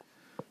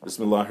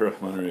بسم الله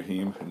الرحمن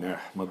الرحيم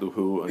نحمده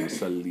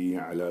ونصلي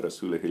على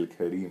رسوله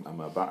الكريم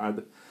أما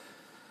بعد.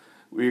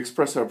 We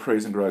express our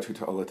praise and gratitude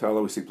to Allah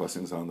Ta'ala. We seek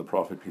blessings on the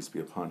Prophet, peace be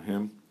upon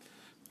him.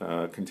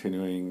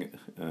 Continuing,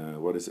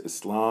 what is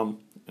Islam?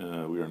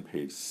 We are on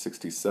page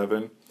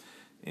 67,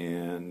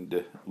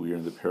 and we are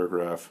in the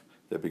paragraph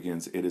that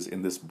begins, "It is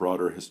in this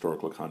broader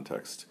historical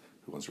context."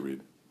 Who wants to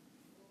read?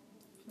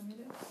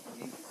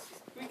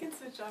 We can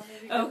switch off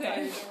maybe.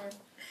 Okay.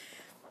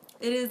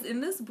 It is in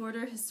this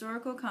broader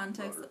historical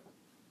context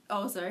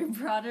of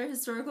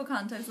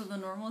the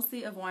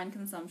normalcy of wine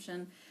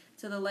consumption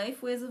to the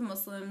life ways of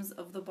Muslims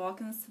of the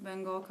Balkans to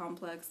Bengal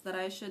complex that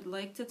I should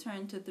like to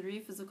turn to three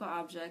physical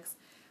objects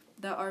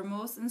that are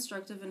most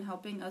instructive in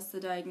helping us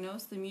to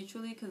diagnose the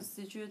mutually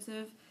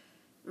constitutive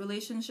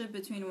relationship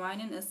between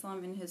wine and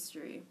Islam in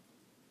history.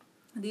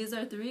 These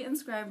are three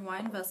inscribed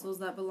wine vessels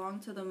that belong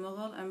to the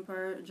Mughal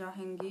Emperor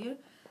Jahangir,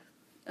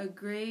 a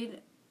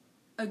gray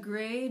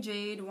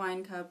jade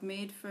wine cup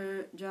made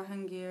for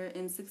Jahangir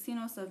in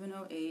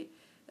 1607-08,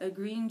 a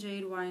green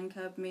jade wine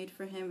cup made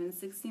for him in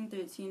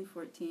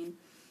 1613-14,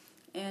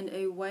 and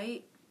a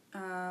white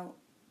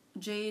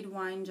jade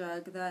wine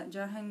jug that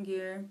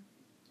Jahangir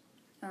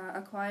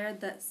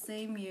acquired that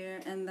same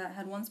year and that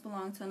had once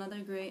belonged to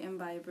another great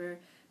imbiber,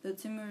 the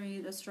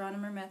Timurid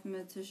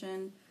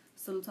astronomer-mathematician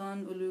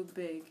Sultan Ulugh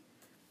Beg,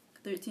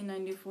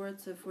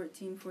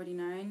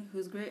 1394-1449,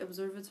 whose great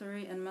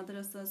observatory and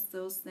madrasa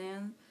still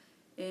stand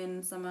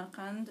in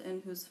Samarkand,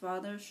 and whose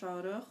father,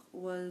 Shahrukh,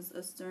 was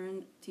a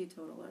stern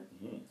teetotaler.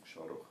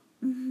 Shahrukh.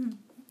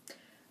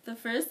 The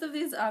first of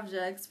these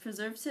objects,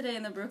 preserved today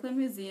in the Brooklyn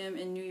Museum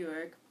in New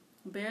York,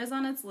 bears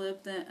on its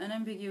lip the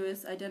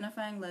unambiguous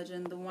identifying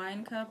legend, the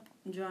wine cup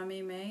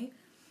Jami May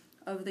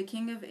of the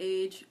King of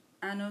Age,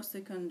 Anno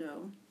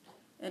Secundo,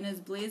 and is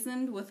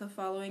blazoned with the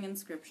following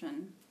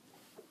inscription: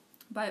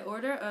 "By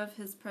order of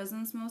His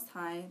Presence Most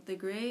High, the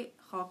great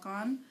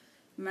Hakan,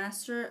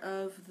 Master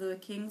of the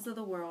Kings of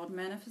the World,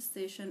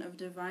 manifestation of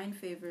divine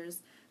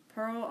favors,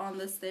 pearl on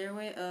the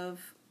stairway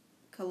of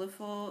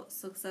caliphal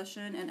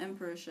succession and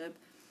emperorship,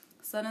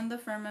 sun in the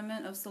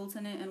firmament of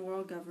sultanate and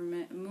world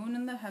government, moon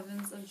in the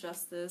heavens of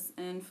justice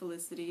and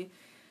felicity,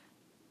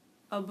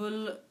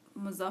 Abul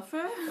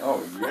Muzaffar,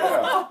 Oh,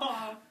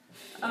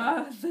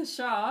 yeah. the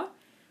Shah,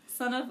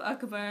 son of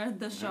Akbar,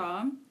 the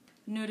Shah,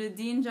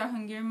 Nuruddin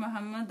Jahangir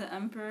Muhammad, the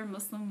Emperor,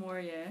 Muslim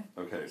warrior."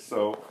 Okay,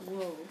 so,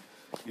 Whoa.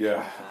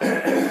 yeah,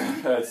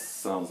 that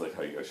sounds like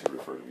how you guys should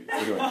refer to me.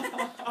 Anyway,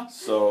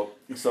 so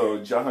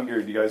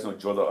Jahangir, do you guys know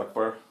Jodha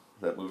Akbar,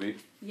 that movie?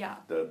 Yeah.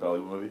 The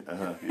Bollywood movie?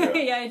 Yeah.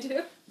 Yeah, I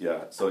do.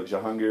 Yeah, so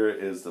Jahangir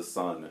is the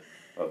son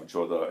of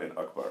Jodha and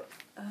Akbar.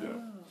 Oh. Yeah.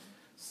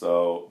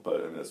 So,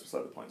 but I mean, that's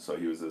beside the point. So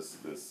he was this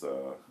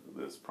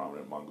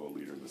prominent Mongol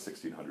leader in the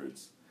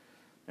 1600s.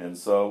 And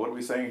so what are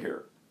we saying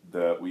here?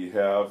 That we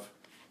have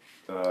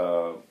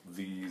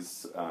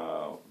these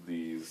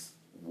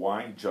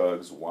wine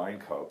jugs, wine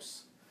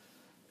cups,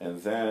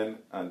 and then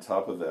on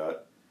top of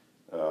that,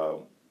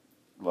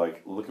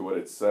 look at what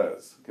it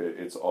says. Okay,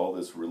 it's all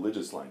this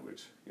religious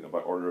language. You know, by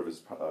order of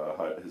his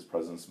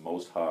presence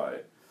most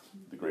high,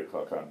 the great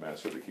Hakan,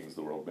 Master of the Kings of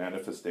the World,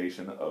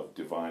 manifestation of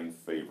divine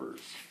favors.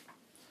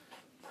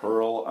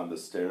 Pearl on the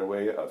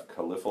stairway of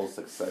caliphal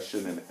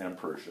succession and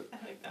emperorship. I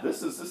like that.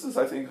 This is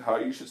I think how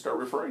you should start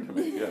referring to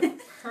me. Yeah.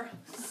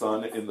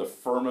 Sun in the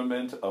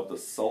firmament of the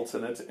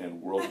sultanate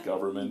and world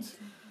government.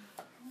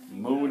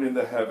 Moon in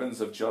the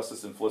heavens of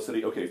justice and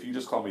felicity. Okay, if you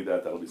just call me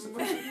that, that'll be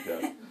sufficient.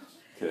 Yeah.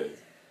 Okay.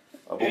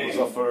 Abu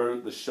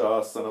Muzaffar, the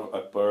Shah, son of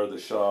Akbar, the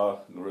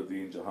Shah,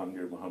 Nuruddin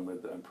Jahangir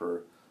Muhammad, the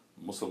Emperor,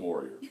 Muslim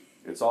warrior.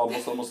 It's all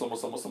Muslim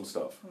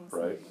stuff,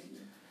 right?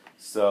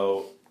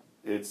 So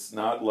it's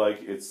not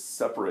like it's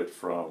separate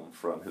from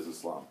his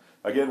Islam.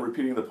 Again,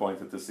 repeating the point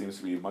that this seems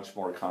to be much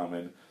more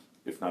common,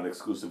 if not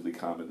exclusively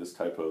common, this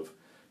type of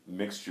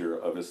mixture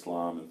of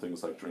Islam and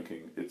things like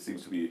drinking. It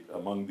seems to be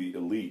among the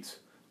elite,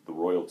 the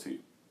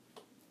royalty.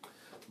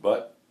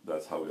 But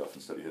that's how we often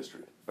study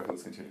history. Okay,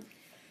 let's continue.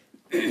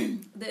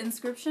 The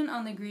inscription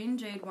on the green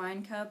jade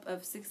wine cup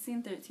of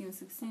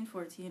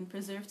 1613-1614,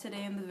 preserved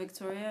today in the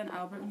Victoria and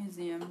Albert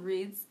Museum,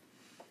 reads,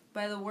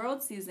 "By the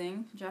world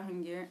seizing,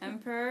 Jahangir,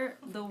 Emperor,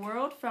 the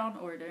world found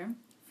order.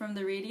 From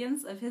the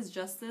radiance of his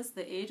justice,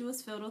 the age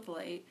was filled with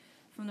light.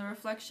 From the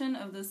reflection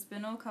of the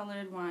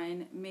spinel-colored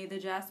wine, may the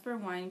jasper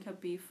wine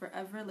cup be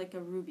forever like a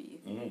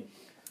ruby." Mm-hmm.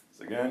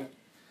 So again,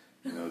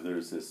 you know,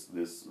 there's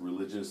this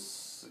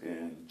religious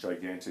and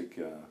gigantic,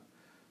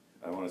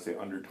 I want to say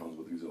undertones,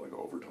 but these are like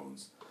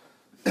overtones.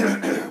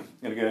 And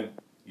again,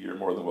 you're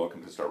more than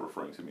welcome to start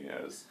referring to me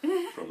as,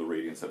 from the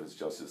radiance of his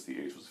justice, the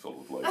age was filled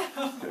with light.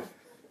 Okay.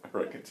 All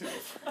right, continue.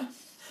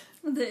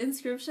 The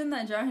inscription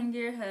that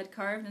Jahangir had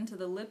carved into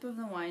the lip of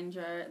the wine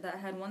jar that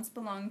had once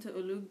belonged to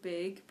Ulugh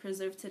Beg,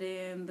 preserved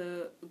today in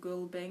the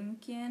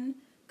Gulbenkian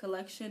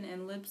collection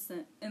in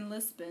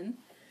Lisbon,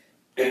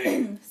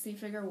 see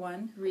figure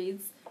 1,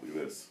 reads, Look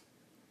at this.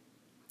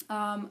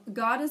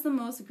 God is the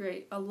most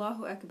great,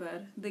 Allahu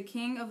Akbar, the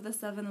king of the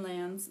seven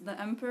lands, the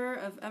emperor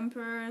of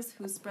emperors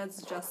who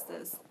spreads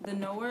justice, the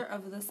knower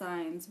of the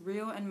signs,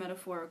 real and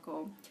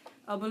metaphorical.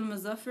 Abul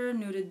Muzaffar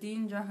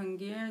Nuruddin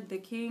Jahangir, the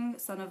king,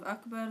 son of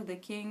Akbar, the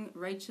king,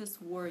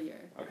 righteous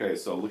warrior. Okay,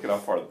 so look at how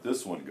far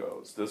this one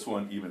goes. This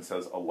one even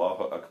says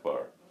Allahu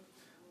Akbar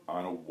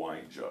on a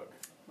wine jug.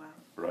 Wow.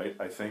 Right?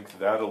 I think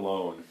that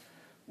alone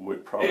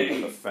would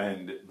probably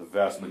offend the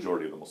vast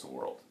majority of the Muslim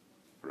world.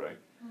 Right?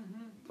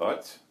 Mm-hmm.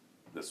 But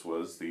this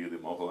was the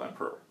Mughal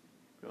emperor.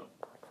 Yeah.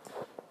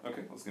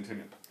 Okay, let's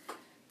continue.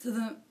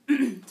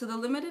 To the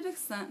limited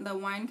extent that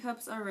wine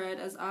cups are read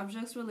as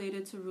objects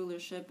related to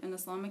rulership in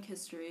Islamic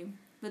history,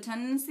 the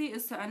tendency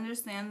is to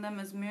understand them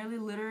as merely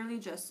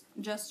literally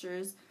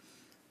gestures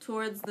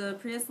towards the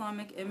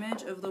pre-Islamic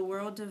image of the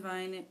world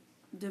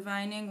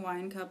divining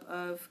wine cup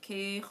of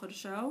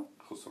Khusra,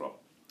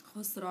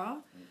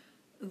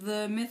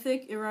 the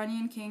mythic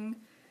Iranian king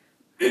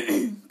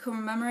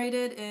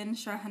commemorated in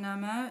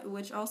Shahnameh,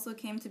 which also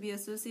came to be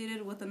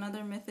associated with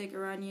another mythic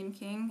Iranian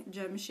king,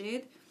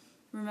 Jamshid,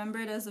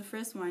 remembered as the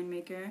first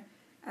winemaker,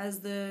 as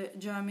the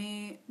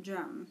Jami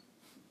Jam.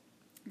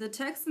 The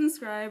texts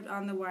inscribed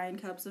on the wine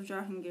cups of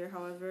Jahangir,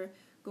 however,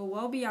 go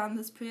well beyond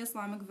this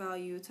pre-Islamic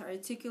value to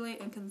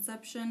articulate a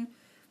conception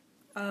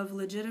of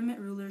legitimate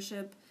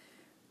rulership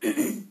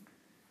in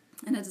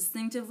a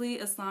distinctively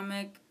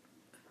Islamic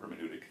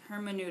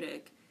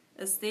hermeneutic.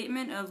 A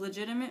statement of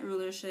legitimate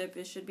rulership,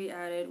 it should be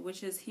added,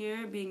 which is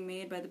here being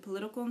made by the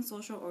political and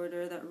social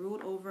order that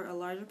ruled over a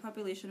larger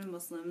population of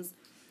Muslims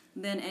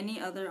than any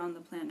other on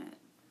the planet.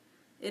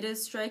 It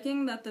is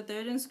striking that the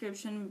third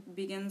inscription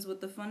begins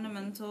with the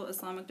fundamental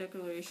Islamic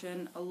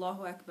declaration,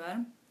 Allahu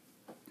Akbar,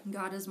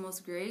 God is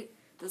most great.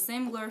 The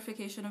same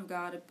glorification of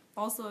God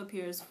also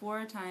appears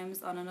 4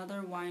 times on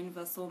another wine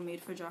vessel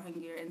made for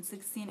Jahangir in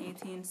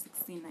 1618,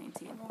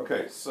 1619.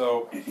 Okay,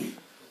 so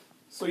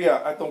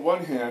yeah, at the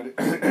one hand,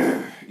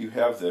 you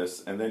have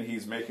this, and then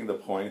he's making the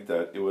point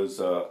that it was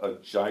a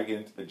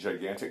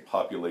gigantic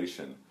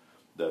population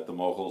that the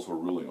Mughals were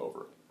ruling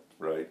over,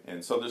 right?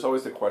 And so there's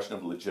always the question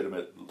of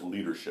legitimate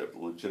leadership,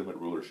 legitimate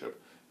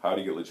rulership. How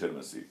do you get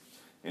legitimacy?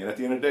 And at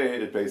the end of the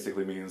day, it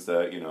basically means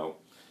that,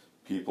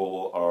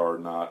 people are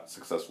not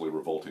successfully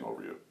revolting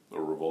over you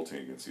or revolting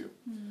against you.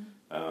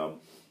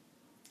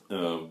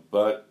 Mm-hmm.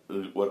 But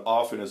what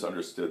often is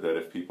understood that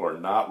if people are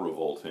not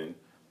revolting,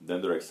 then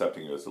they're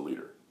accepting you as a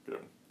leader.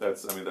 Yeah.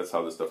 That's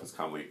how this stuff is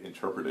commonly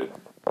interpreted.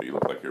 You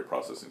look like you're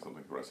processing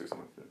something. You want to say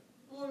something? Yeah.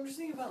 Well, I'm just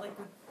thinking about with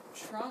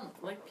Trump.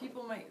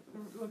 People might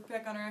look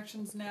back on our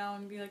actions now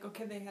and be like,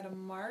 okay, they had a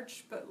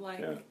march, but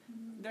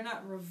they're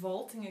not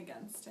revolting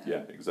against him.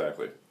 Yeah,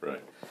 exactly.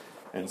 Right.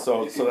 And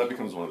so that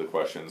becomes one of the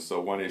questions.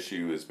 So one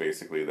issue is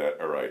basically that,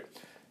 all right,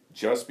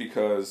 just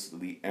because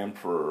the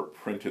emperor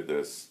printed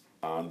this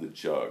on the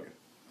jug,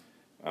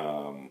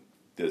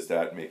 does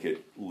that make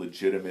it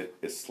legitimate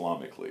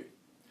Islamically?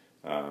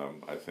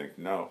 I think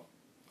no,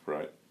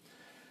 right?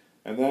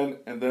 And then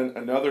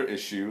another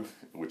issue,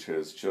 which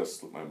has just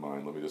slipped my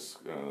mind. Let me just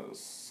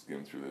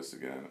skim through this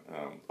again.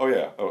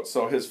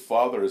 So his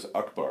father is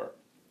Akbar,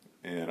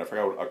 and I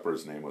forgot what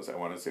Akbar's name was. I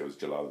want to say it was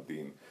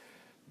Jalaluddin,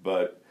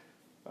 but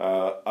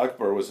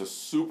Akbar was a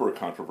super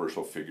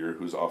controversial figure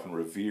who's often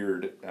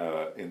revered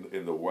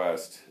in the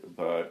West,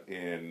 but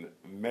in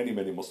many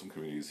Muslim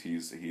communities,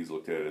 he's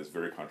looked at as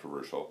very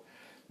controversial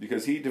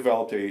because he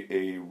developed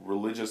a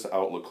religious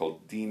outlook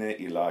called Deen-e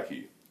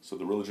Ilahi, so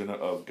the religion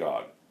of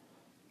God.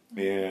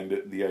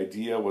 And the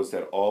idea was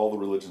that all the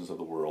religions of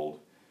the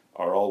world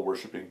are all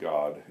worshiping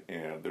God,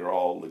 and they're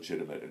all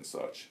legitimate and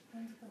such.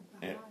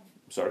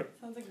 Sorry?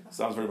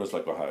 Sounds very much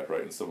like Baha'i,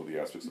 right, in some of the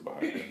aspects of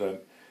Baha'i.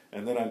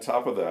 And then on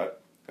top of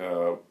that,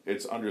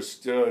 it's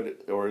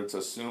understood, or it's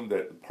assumed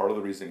that part of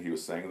the reason he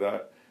was saying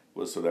that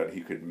was so that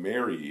he could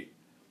marry,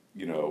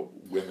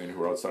 women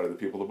who are outside of the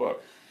people of the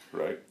book,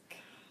 right?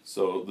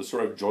 So the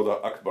story of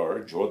Jodha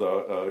Akbar,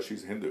 Jodha,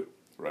 she's Hindu,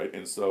 right?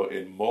 And so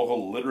in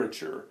Mughal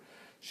literature,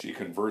 she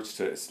converts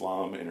to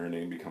Islam and her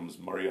name becomes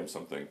Maryam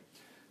something.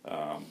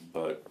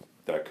 But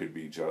that could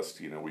be just,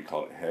 we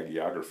call it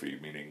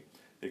hagiography, meaning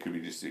it could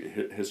be just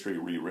history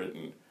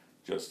rewritten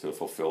just to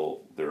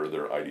fulfill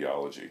their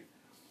ideology.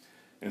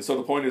 And so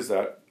the point is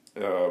that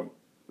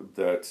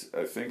that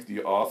I think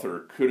the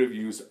author could have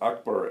used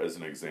Akbar as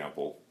an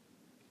example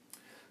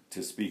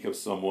to speak of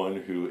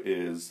someone who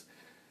is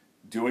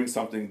doing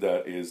something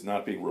that is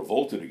not being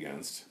revolted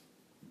against,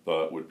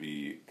 but would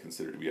be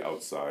considered to be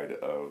outside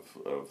of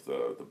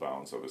the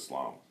bounds of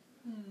Islam.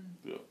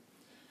 Yeah.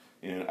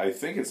 And I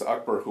think it's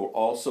Akbar who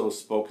also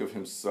spoke of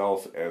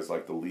himself as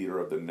like the leader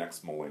of the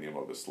next millennium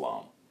of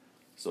Islam.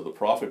 So the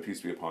Prophet,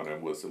 peace be upon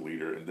him, was the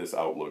leader in this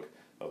outlook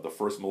of the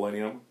first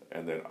millennium,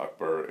 and then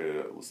Akbar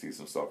sees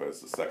himself as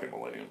the second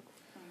millennium.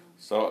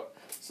 So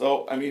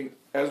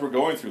as we're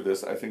going through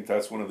this, I think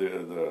that's one of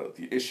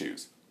the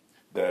issues,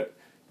 that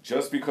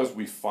just because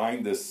we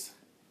find this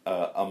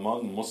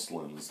among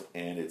Muslims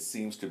and it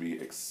seems to be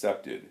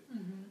accepted,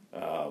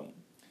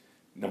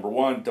 number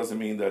one, doesn't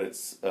mean that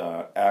it's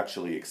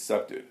actually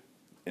accepted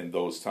in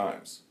those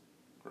times,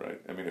 right?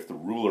 I mean, if the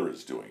ruler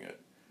is doing it.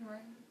 Right.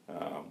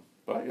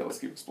 But yeah, let's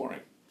keep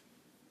exploring.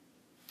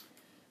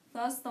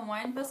 Thus, the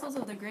wine vessels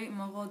of the great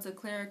Mughal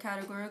declare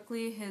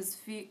categorically his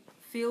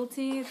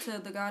fealty to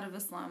the God of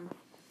Islam.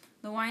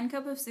 The wine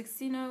cup of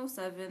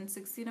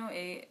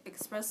 1607-1608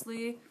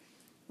 expressly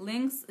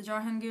links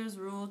Jahangir's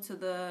rule to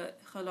the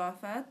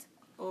Khilafat,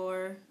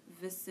 or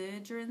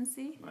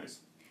vicegerency.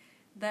 Nice.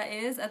 That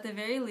is, at the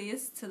very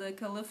least, to the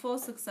caliphal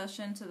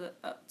succession to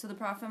the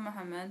Prophet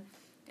Muhammad,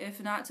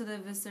 if not to the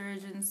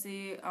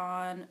vicegerency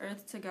on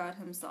earth to God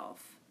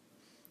himself.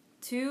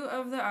 Two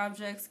of the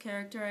objects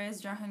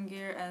characterize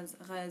Jahangir as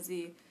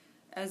Ghazi,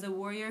 as a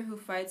warrior who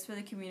fights for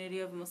the community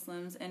of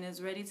Muslims and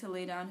is ready to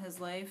lay down his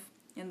life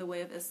in the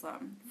way of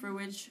Islam, for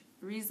which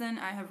reason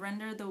I have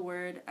rendered the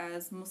word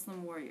as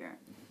Muslim warrior,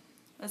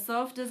 a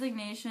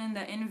self-designation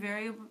that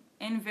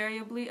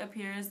invariably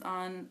appears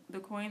on the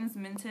coins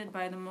minted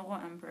by the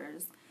Mughal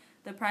emperors.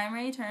 The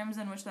primary terms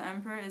in which the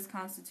emperor is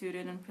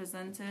constituted and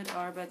presented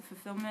are by the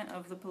fulfillment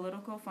of the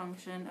political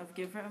function of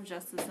giver of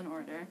justice and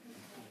order,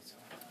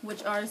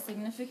 which are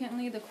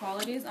significantly the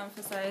qualities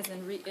emphasized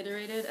and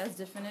reiterated as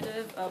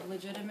definitive of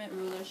legitimate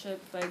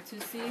rulership by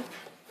Tusi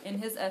in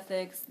his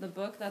Ethics, the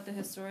book that the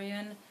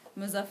historian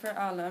Muzaffar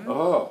Alam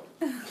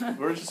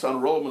we're just on a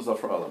roll of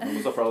Muzaffar Alam.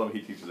 Muzaffar Alam, he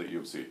teaches at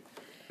UFC.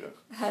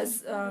 Yeah.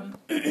 has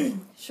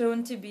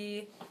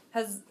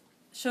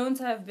shown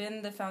to have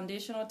been the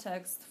foundational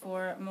text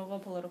for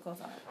Mughal political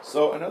thought.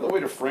 So another way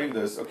to frame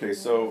this, okay,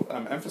 so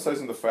I'm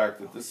emphasizing the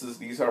fact that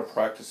these are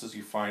practices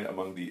you find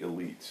among the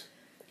elite.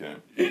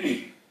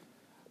 Okay.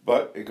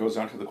 But it goes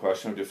on to the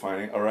question of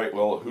defining, all right,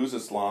 well, whose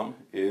Islam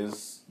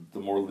is the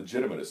more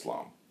legitimate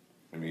Islam?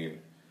 I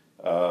mean,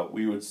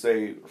 we would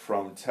say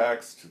from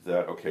text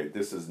that, okay,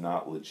 this is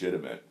not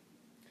legitimate.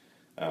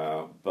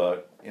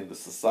 But in the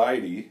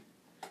society,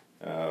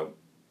 how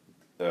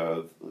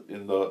do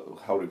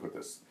we put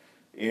this?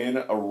 In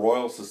a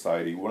royal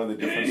society, one of the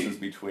differences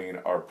between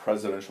our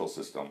presidential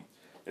system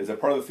is that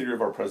part of the theory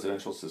of our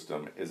presidential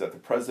system is that the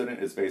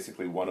president is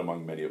basically one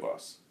among many of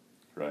us,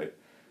 right?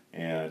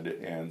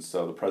 And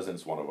so the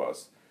president's one of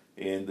us.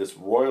 In this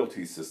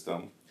royalty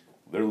system,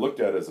 they're looked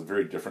at as a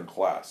very different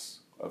class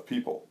of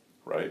people,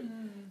 right?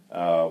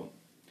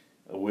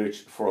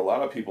 Which for a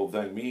lot of people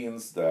then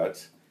means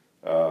that,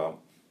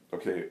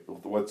 okay,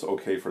 what's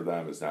okay for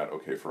them is not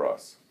okay for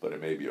us, but it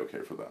may be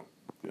okay for them.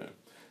 Yeah.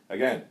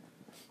 Again,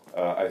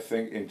 I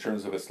think in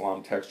terms of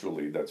Islam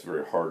textually, that's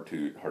very hard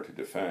to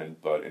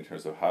defend, but in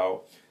terms of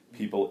how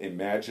people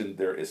imagine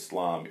their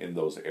Islam in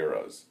those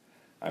eras,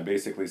 I'm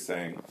basically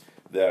saying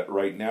that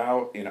right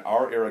now, in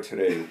our era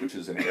today, which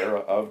is an era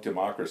of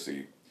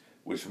democracy,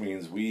 which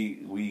means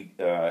we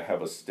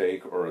have a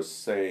stake or a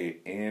say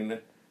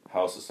in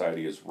how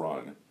society is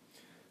run,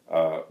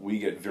 we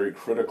get very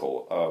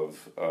critical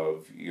of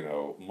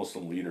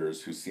Muslim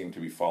leaders who seem to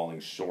be falling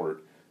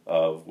short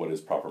of what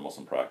is proper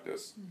Muslim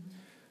practice. Mm-hmm.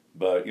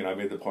 But I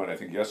made the point I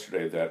think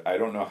yesterday that I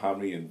don't know how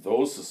many in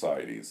those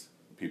societies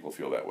people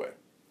feel that way,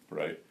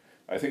 right?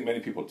 I think many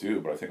people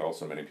do, but I think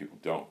also many people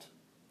don't,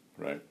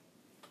 right?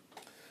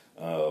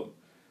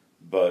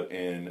 But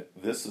in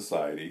this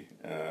society,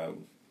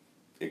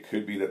 it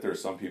could be that there are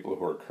some people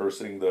who are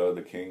cursing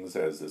the kings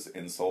as this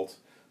insult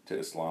to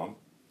Islam,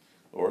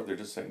 or they're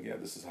just saying, yeah,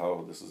 this is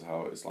how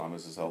Islam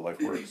is, this is how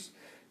life works.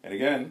 And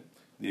again,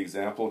 the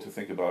example to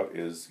think about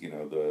is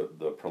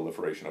the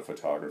proliferation of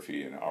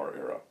photography in our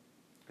era,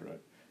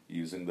 right?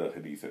 Using the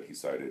hadith that he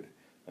cited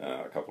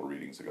a couple of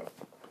readings ago.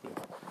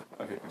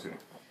 Okay, continue.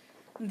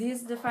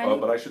 These defining.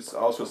 But I should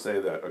also say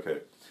that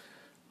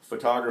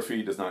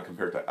photography does not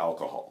compare to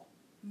alcohol,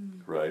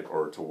 right,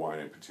 or to wine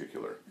in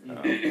particular.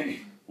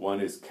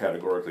 One is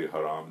categorically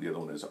haram, the other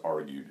one is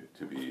argued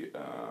to be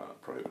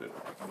prohibited.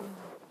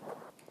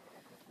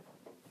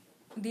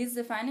 These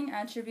defining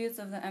attributes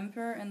of the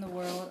emperor in the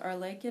world are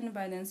likened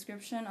by the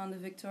inscription on the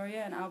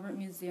Victoria and Albert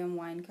Museum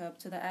wine cup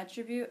to the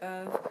attribute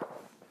of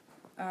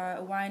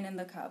wine in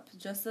the cup.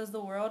 Just as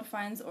the world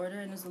finds order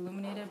and is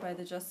illuminated by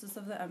the justice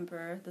of the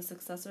emperor, the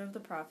successor of the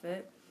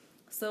prophet,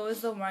 so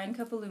is the wine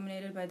cup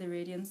illuminated by the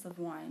radiance of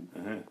wine.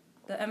 Mm-hmm.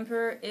 The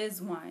emperor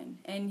is wine,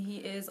 and he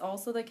is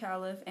also the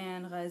caliph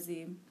and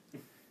Ghazi.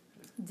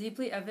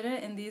 Deeply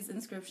evident in these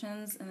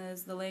inscriptions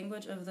is the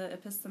language of the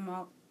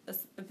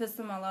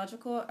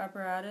epistemological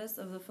apparatus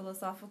of the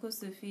philosophical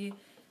Sufi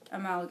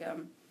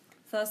amalgam.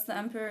 Thus, the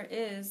emperor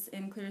is,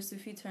 in clear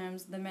Sufi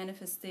terms, the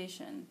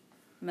manifestation,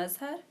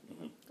 mazhar,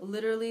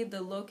 literally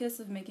the locus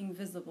of making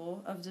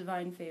visible, of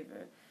divine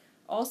favor.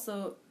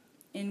 Also,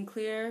 in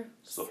clear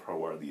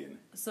Suhrawardian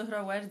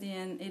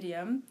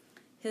idiom,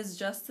 his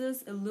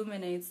justice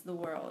illuminates the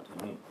world.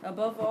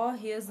 Above all,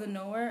 he is the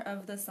knower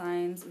of the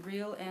signs,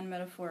 real and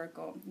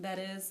metaphorical, that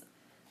is,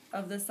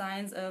 of the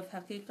signs of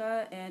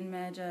haqiqa and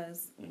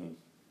majaz.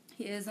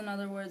 He is, in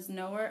other words,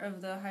 knower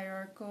of the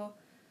hierarchical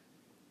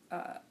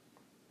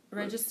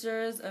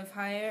registers of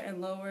higher and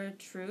lower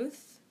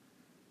truth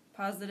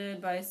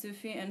posited by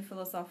Sufi and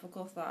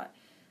philosophical thought.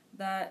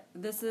 That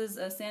this is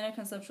a standard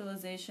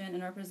conceptualization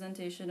and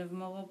representation of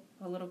Mughal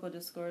political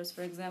discourse.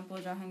 For example,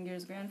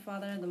 Jahangir's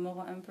grandfather, the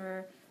Mughal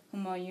emperor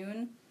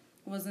Humayun,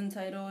 was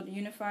entitled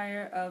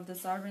Unifier of the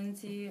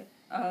Sovereignty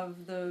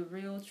of the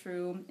Real,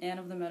 True, and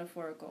of the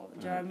Metaphorical.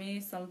 Jami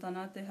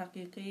Saltanat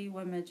Haqiqi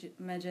wa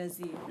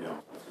Majazi.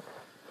 Yeah.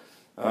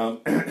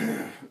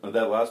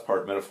 That last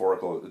part,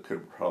 metaphorical,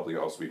 could probably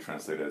also be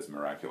translated as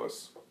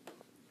miraculous.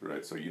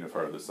 Right? So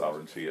unifier of the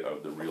sovereignty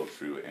of the real,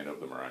 true, and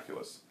of the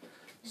miraculous.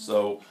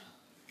 So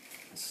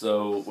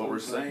what we're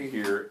saying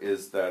here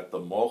is that the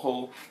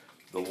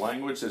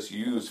language that's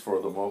used for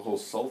the Mughal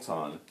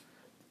Sultan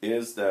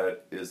is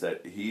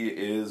that he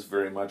is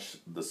very much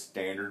the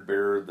standard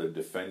bearer, the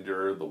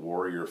defender, the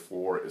warrior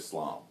for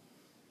Islam,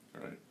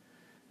 right?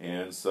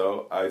 And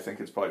so I think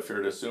it's probably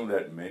fair to assume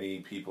that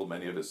many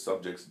of his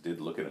subjects did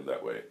look at him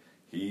that way.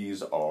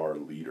 He's our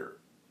leader,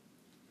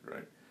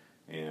 right?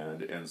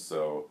 And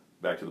so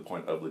back to the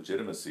point of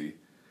legitimacy,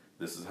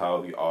 this is how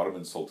the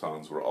Ottoman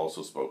sultans were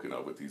also spoken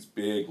of, with these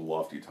big,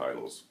 lofty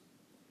titles.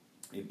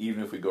 And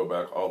even if we go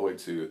back all the way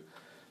to,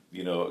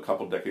 a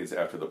couple decades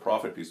after the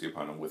Prophet, peace be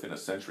upon him, within a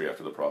century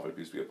after the Prophet,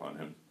 peace be upon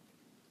him,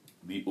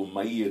 the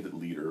Umayyad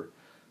leader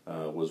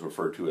was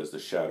referred to as the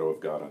shadow of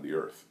God on the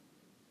earth.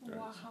 Right?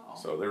 Wow.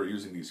 So they were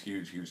using these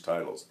huge, huge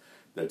titles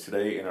that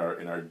today in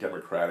our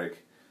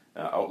democratic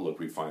outlook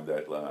we find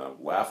that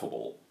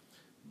laughable,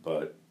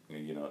 but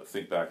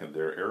think back in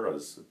their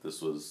eras,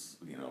 this was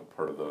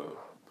part of the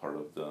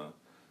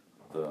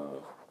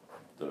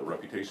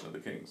reputation of the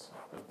kings.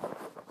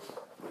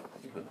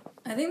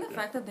 I think the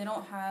fact that they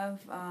don't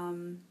have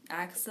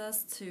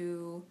access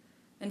to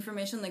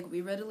information like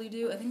we readily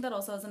do, I think that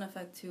also has an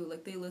effect too.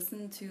 Like, they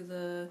listen to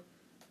the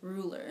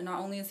ruler.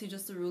 Not only is he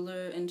just a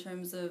ruler in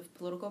terms of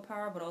political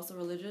power, but also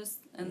religious,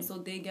 and so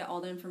they get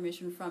all the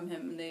information from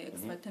him, and they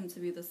expect him to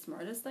be the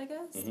smartest, I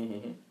guess.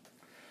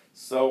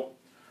 So,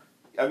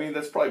 I mean,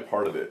 that's probably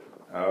part of it.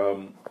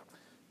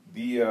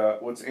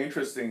 What's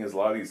interesting is a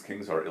lot of these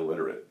kings are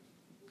illiterate,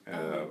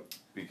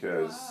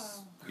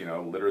 because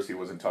literacy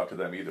wasn't taught to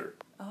them either,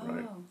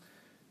 right?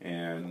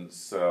 And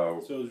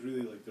so it was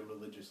really like the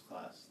religious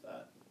class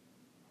that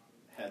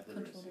had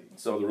literacy.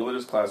 So the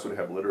religious class would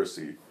have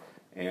literacy,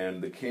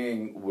 and the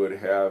king would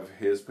have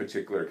his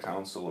particular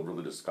council of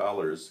religious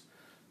scholars,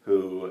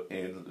 who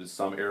in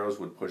some areas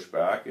would push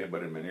back,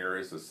 but in many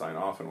areas would sign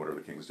off on whatever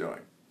the king's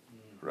doing,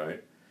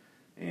 right?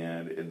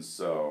 And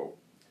so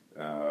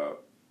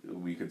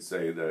we could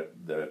say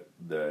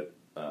that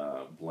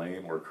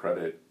blame or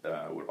credit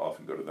would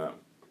often go to them.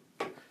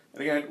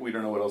 And again, we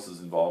don't know what else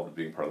is involved in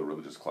being part of the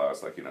religious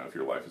class, like if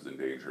your life is in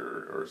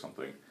danger or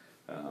something,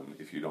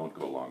 if you don't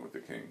go along with the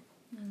king.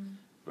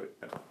 But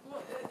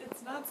well,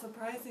 it's not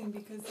surprising,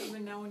 because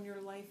even now when your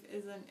life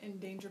isn't in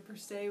danger per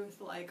se, with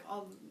like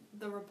all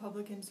the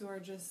Republicans who are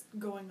just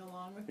going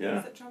along with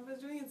things that Trump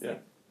is doing, it's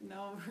like,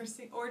 no, we're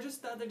seeing, or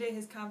just the other day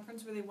his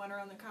conference where they went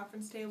around the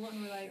conference table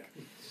and were like,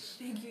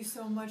 thank you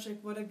so much,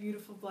 like what a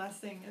beautiful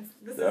blessing.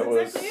 This is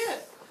exactly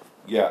it.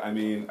 Yeah, I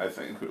mean, I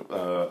think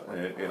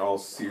in all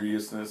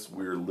seriousness,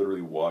 we're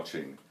literally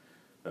watching,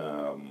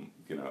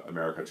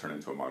 America turn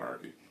into a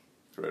monarchy,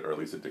 right, or at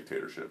least a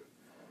dictatorship.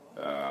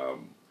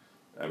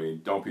 I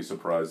mean, don't be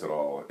surprised at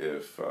all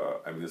if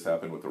this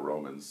happened with the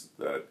Romans,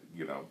 that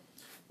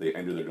they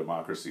ended their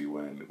democracy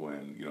when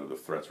the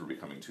threats were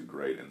becoming too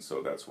great, and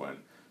so that's when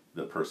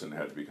the person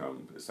had to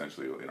become,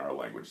 essentially in our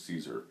language,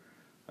 Caesar,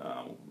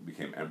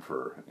 became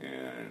emperor.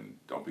 And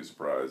don't be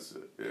surprised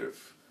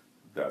if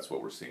that's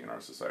what we're seeing in our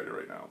society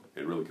right now.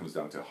 It really comes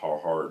down to how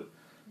hard,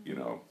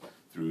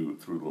 through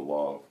the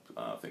law,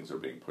 things are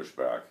being pushed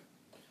back.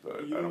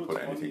 But I don't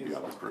put anything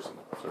beyond this person.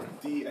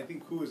 Sorry. I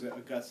think, who was it?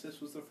 Augustus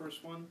was the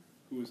first one,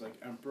 who was like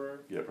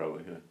emperor. Yeah,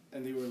 probably. Yeah.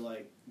 And they were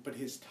like, but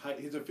his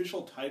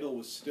official title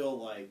was still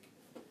like,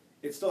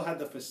 it still had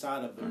the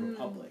facade of the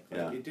republic.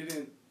 Like, it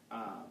didn't.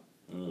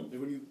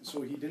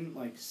 So he didn't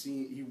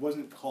he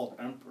wasn't called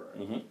emperor.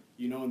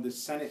 And the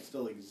Senate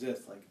still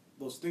exists. Like,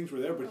 those things were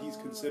there, but he's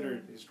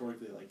considered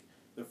historically like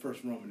the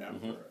first Roman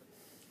emperor.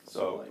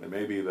 So it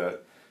may be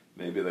that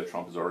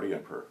Trump is already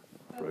emperor,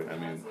 right? I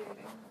mean,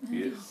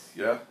 he is.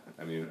 Yeah.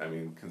 I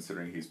mean,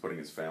 considering he's putting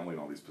his family in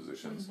all these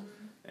positions,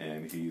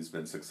 and he's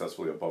been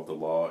successfully above the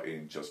law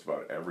in just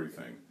about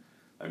everything.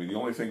 I mean, the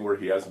only thing where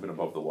he hasn't been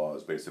above the law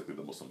is basically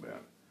the Muslim ban.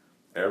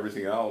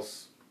 Everything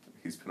else,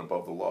 he's been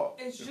above the law.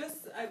 It's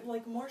just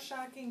more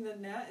shocking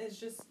than that is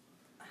just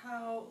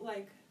how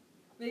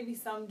maybe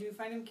some do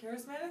find him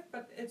charismatic,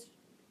 but it's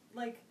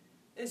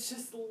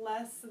just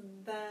less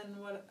than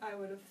what I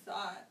would have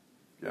thought.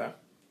 Yeah.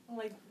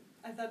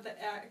 I thought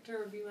the actor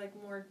would be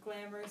more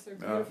glamorous or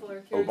beautiful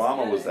or charismatic.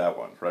 Obama was that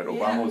one, right? Yeah.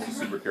 Obama was the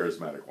super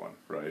charismatic one,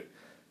 right?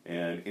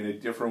 And in a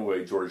different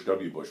way, George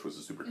W. Bush was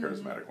the super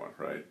charismatic one,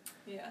 right?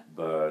 Yeah.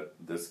 But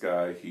this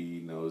guy, he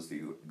knows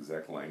the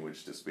exact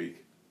language to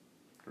speak,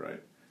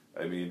 right?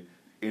 I mean,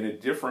 in a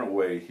different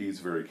way, he's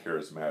very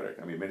charismatic.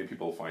 I mean, many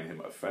people find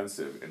him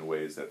offensive in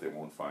ways that they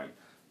won't find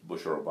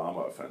Bush or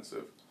Obama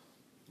offensive.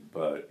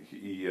 But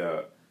he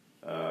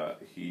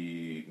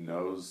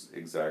knows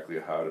exactly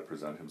how to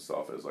present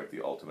himself as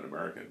the ultimate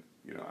American.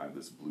 I'm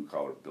this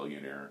blue-collar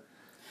billionaire,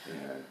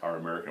 and our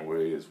American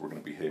way is we're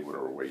going to behave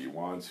whatever way you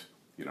want.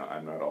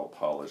 I'm not all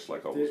polished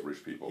like all those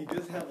rich people. He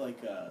does have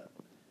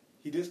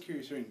he does carry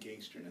a certain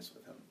gangsterness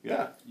with him.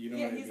 Yeah. You know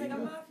what I mean? He's like a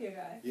mafia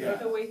guy. Yeah. Like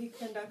the way he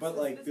conducts But his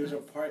like, there's a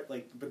business. part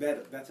but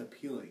that's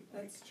appealing.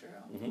 That's true.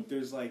 Mm-hmm.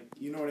 There's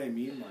you know what I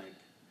mean?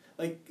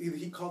 Like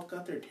he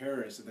got their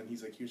terrorists, and then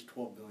he's like, "Here's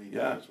 $12 billion."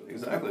 Yeah,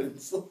 exactly.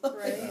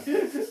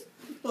 Right.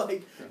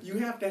 Like you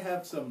have to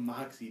have some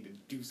moxie to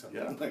do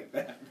something like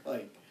that.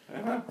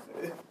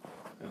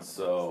 And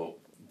so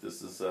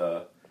this is,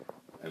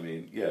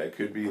 it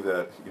could be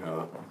that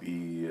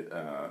the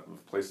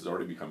place has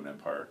already become an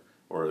empire,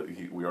 or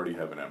we already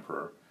have an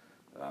emperor,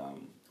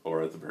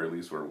 or at the very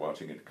least we're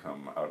watching it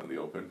come out in the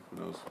open. Who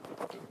knows?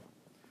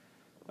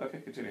 Okay,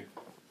 continue.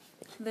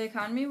 The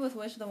economy with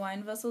which the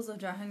wine vessels of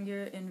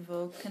Jahangir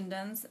invoke,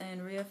 condense,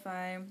 and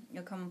reify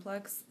a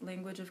complex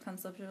language of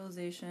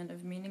conceptualization,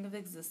 of meaning of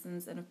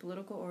existence, and of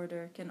political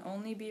order can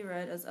only be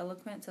read as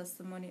eloquent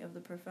testimony of the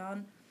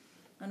profound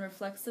and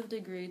reflexive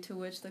degree to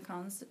which the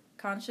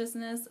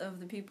consciousness of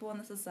the people and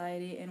the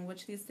society in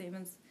which these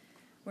statements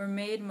were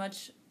made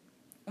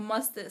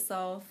must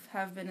itself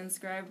have been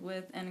inscribed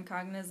with and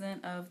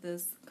cognizant of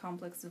this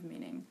complex of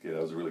meaning. Yeah,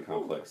 that was a really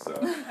complex I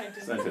didn't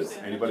sentence.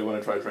 understand. Anybody want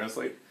to try to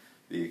translate?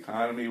 The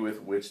economy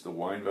with which the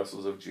wine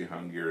vessels of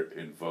Jahangir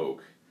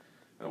invoke,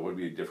 would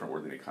be a different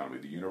word than economy.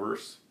 The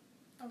universe,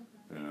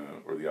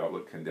 or the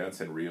outlook,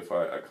 condense and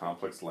reify a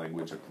complex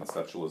language of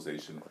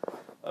conceptualization,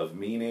 of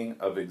meaning,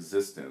 of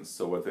existence.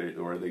 So what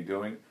are they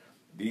doing?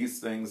 These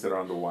things that are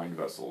on the wine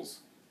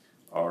vessels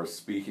are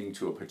speaking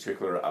to a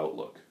particular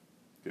outlook,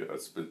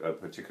 a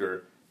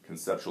particular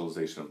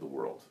conceptualization of the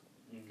world.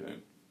 Okay.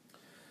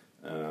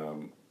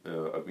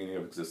 Of meaning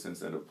of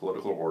existence and of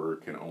political order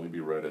can only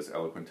be read as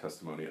eloquent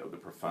testimony of the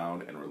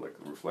profound and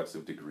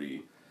reflexive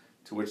degree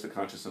to which the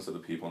consciousness of the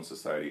people and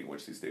society in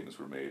which these statements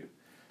were made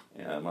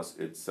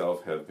must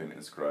itself have been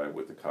inscribed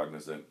with the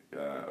cognizant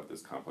of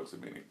this complex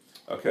of meaning.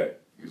 Okay,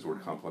 use the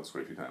word complex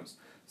quite a few times.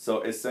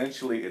 So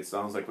essentially, it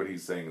sounds like what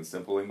he's saying in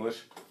simple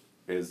English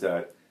is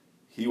that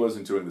he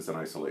wasn't doing this in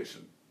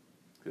isolation.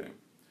 Okay,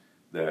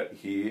 that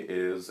he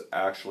is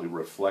actually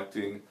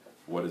reflecting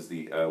what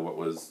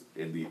was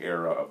in the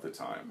era of the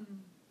time. Mm-hmm.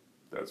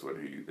 That's what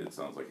it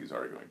sounds like he's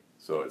arguing.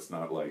 So it's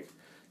not like,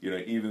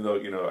 even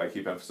though, I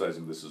keep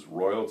emphasizing this is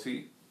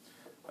royalty,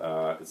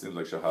 it seems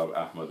like Shahab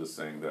Ahmed is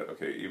saying that,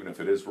 okay, even if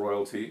it is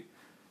royalty,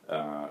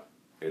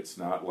 it's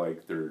not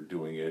like they're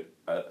doing it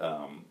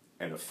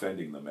and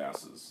offending the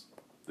masses.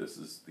 This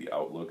is the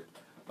outlook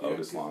of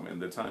Islam in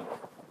the time.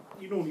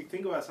 When you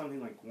think about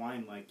something like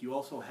wine, you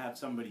also have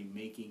somebody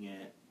making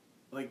it.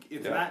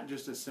 It's not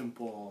just a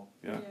simple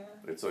thing.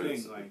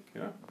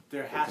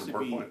 There has to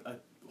be a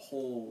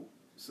whole.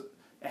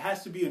 It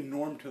has to be a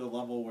norm to the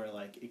level where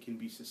it can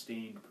be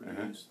sustained,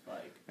 produced.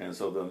 And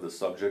so then the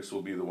subjects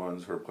will be the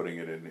ones who are putting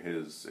it in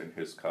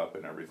his cup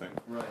and everything.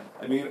 Right.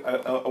 I mean,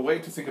 a way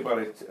to think about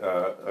it,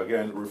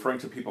 again, referring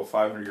to people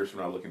 500 years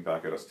from now, looking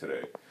back at us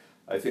today.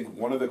 I think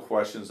one of the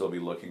questions they'll be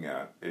looking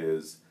at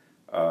is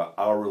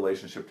our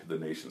relationship to the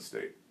nation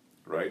state.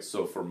 Right?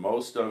 So for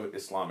most of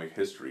Islamic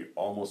history,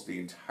 almost the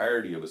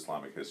entirety of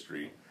Islamic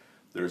history,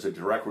 there's a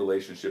direct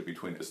relationship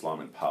between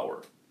Islam and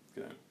power.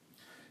 Okay?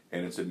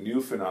 And it's a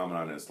new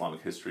phenomenon in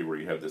Islamic history where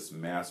you have this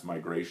mass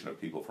migration of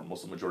people from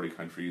Muslim majority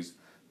countries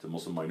to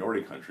Muslim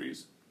minority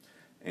countries.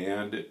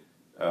 And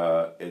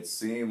it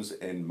seems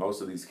in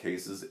most of these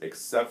cases,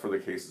 except for the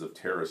cases of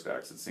terrorist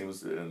acts, it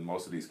seems that in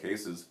most of these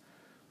cases,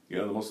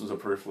 the Muslims are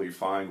perfectly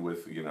fine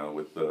with,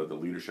 with the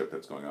leadership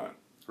that's going on,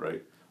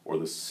 right? Or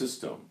the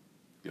system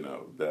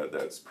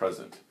that's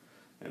present.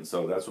 And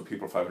so that's what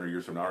people 500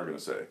 years from now are going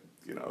to say,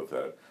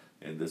 that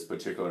in this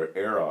particular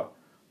era,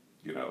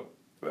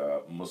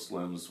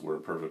 Muslims were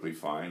perfectly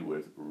fine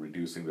with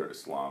reducing their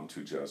Islam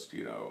to just,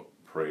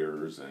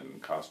 prayers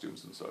and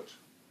costumes and such,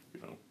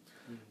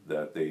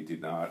 that they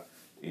did not,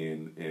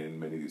 in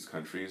many of these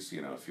countries,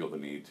 feel the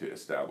need to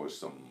establish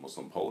some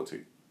Muslim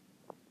polity.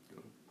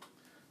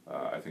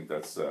 I think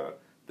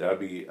that'd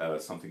be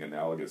something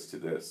analogous to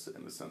this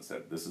in the sense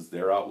that this is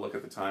their outlook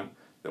at the time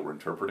that we're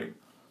interpreting.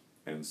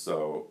 And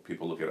so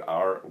people look at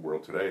our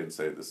world today and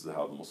say this is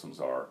how the Muslims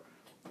are,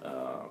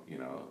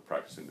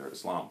 practicing their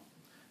Islam,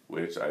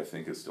 which I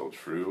think is still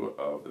true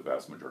of the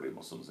vast majority of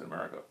Muslims in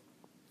America.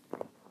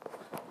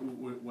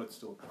 What's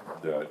still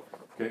true?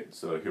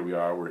 So here we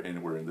are, we're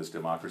in this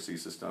democracy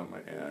system,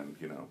 and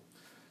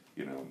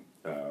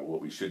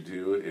what we should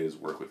do is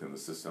work within the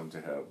system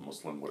to have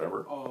Muslim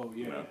whatever. Oh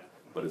yeah.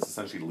 But it's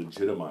essentially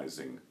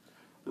legitimizing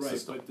the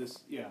system. Right,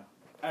 but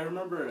I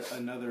remember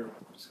another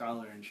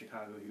scholar in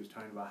Chicago, he was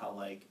talking about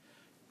how,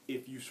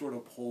 if you sort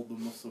of polled the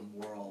Muslim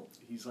world,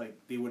 he's like,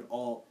 they would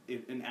all,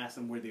 and ask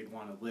them where they'd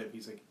want to live,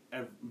 he's like,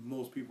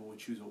 most people would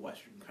choose a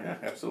Western country.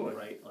 Yeah, absolutely.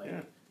 Right?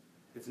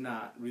 It's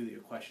not really a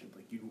question.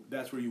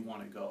 That's where you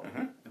want to go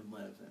and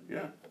live.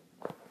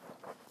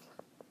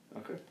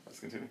 Okay, let's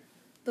continue.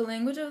 The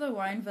language of the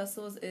wine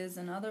vessels is,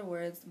 in other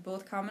words,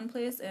 both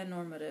commonplace and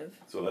normative.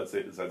 So that's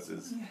it. That's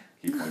his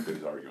key point that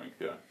he's arguing.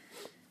 Yeah.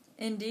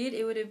 Indeed,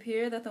 it would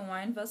appear that the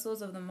wine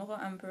vessels of the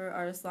Mughal Emperor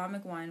are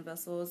Islamic wine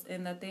vessels,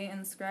 in that they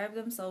inscribe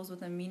themselves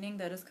with a meaning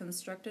that is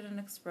constructed and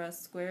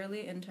expressed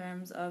squarely in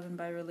terms of and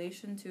by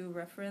relation to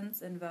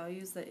reference and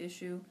values that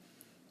issue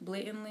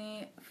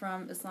blatantly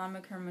from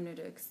Islamic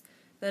hermeneutics,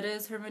 that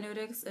is,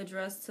 hermeneutics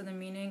addressed to the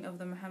meaning of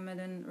the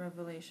Muhammadan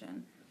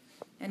revelation.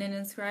 And in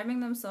inscribing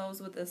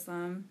themselves with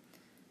Islam,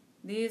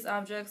 these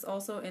objects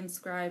also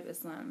inscribe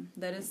Islam,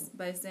 that is,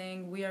 by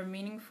saying we are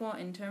meaningful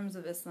in terms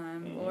of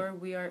Islam, or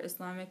we are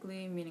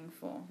Islamically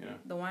meaningful. Yeah.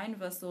 The wine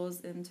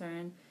vessels, in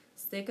turn,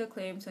 stake a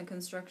claim to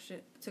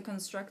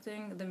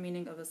constructing the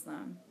meaning of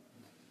Islam.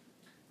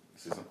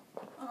 Susan?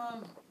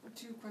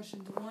 Two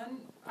questions. One,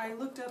 I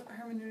looked up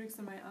hermeneutics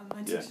in my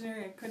online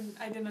dictionary.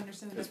 I didn't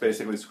understand the It's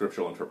definition. basically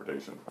scriptural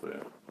interpretation.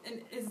 Yeah.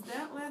 And is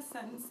that last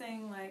sentence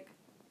saying, like,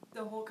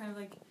 the whole kind of,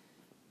 like,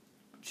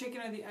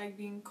 chicken or the egg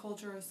being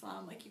culture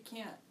Islam? Like, you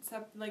can't,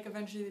 like,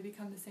 eventually they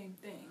become the same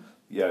thing.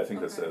 Yeah, I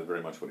think that's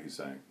very much what he's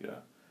saying, yeah.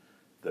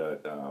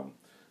 That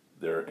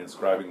they're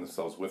inscribing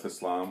themselves with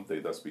Islam, they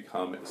thus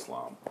become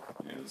Islam.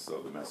 And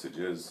so the message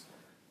is,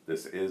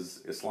 this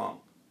is Islam.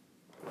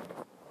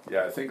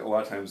 Yeah, I think a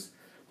lot of times,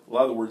 a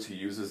lot of the words he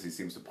uses, he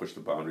seems to push the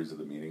boundaries of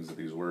the meanings of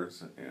these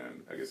words,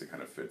 and I guess it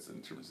kind of fits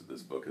in terms of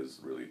this book is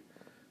really,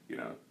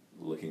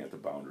 looking at the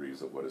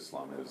boundaries of what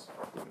Islam is.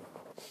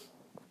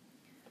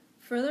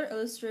 Further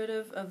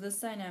illustrative of this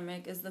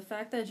dynamic is the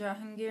fact that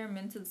Jahangir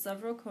minted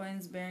several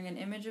coins bearing an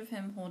image of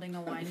him holding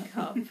a wine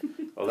cup.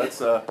 Oh, that's,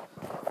 that.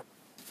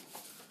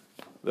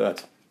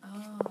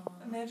 Oh.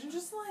 Imagine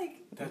just, like...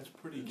 That's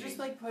pretty Just, neat.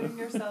 like, putting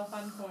yourself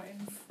on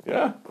coins.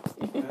 Yeah.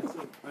 That's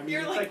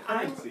You're it's like,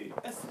 currency.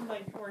 I'm,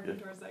 like, working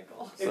towards that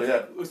goal. So,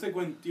 It's like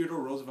when Theodore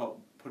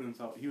Roosevelt put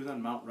himself, he was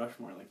on Mount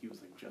Rushmore, like he was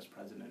like just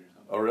president or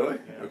something. Oh, really?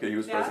 Yeah. Okay, he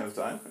was president at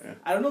the time? Yeah.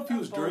 I don't know if he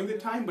was during the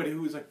time, but it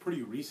was like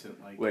pretty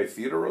recent. Like Wait,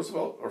 Theodore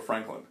Roosevelt or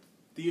Franklin?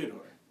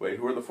 Theodore. Wait,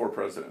 who are the four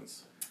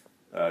presidents?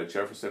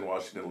 Jefferson,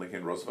 Washington,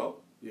 Lincoln,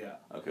 Roosevelt? Yeah.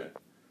 Okay.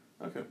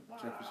 Okay. Wow.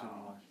 Jefferson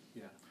and Washington.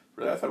 Yeah.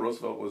 Really? I thought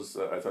Roosevelt was,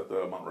 I thought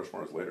the Mount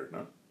Rushmore was later,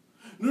 no?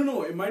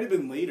 No, it might have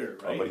been later,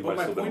 right? but he might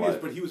my still been point is,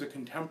 alive. but he was a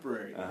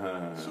contemporary,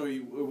 Uh-huh. so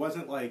it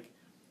wasn't like.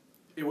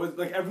 It was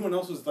like everyone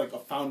else was like a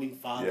founding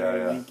father,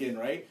 Yeah. Lincoln,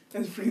 right?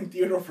 And freaking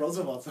Theodore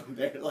Roosevelt's up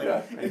there, like.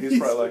 Yeah, and he's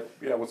probably like,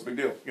 yeah, what's the big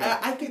deal? Yeah.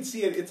 I could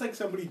see it. It's like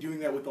somebody doing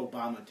that with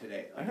Obama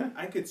today. Like,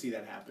 I could see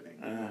that happening.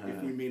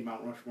 If we made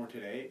Mount Rushmore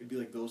today, it'd be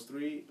like those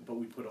three, but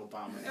we put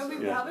Obama in. And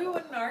we probably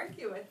wouldn't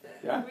argue with it.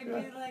 Yeah, We'd be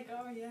like,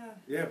 oh, yeah.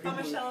 Yeah, Put people.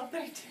 Michelle up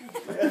there,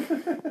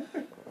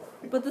 too.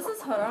 But this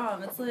is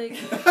haram. It's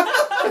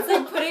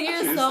like putting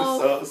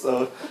yourself...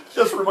 So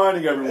just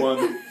reminding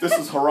everyone, this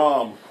is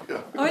haram.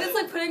 Yeah. I mean, it's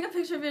like putting a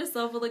picture of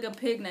yourself with like a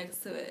pig next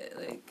to it,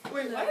 like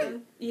Wait, what?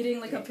 eating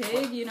like a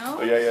pig, you know?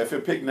 Oh, yeah, if a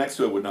pig next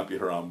to it would not be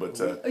haram, but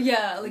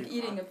Yeah, like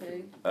eating a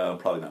pig.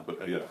 probably not,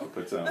 but yeah,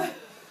 but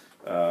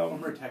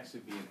Homer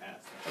texted me and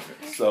asked.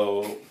 okay.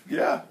 So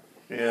yeah,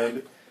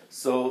 and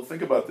so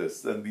think about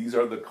this. Then these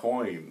are the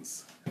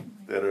coins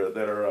that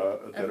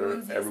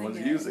everyone's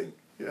using.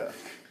 Yeah,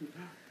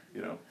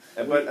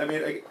 but I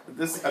mean,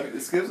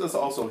 this gives us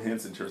also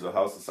hints in terms of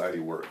how society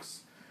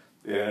works.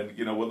 And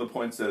one of the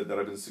points that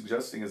I've been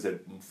suggesting is that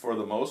for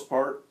the most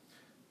part,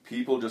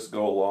 people just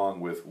go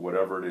along with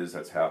whatever it is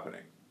that's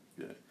happening.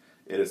 Yeah.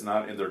 It is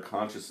not in their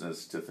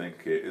consciousness to think,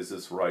 okay, is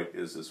this right?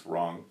 Is this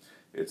wrong?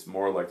 It's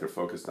more like they're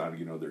focused on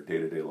their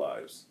day-to-day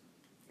lives.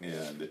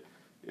 And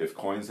if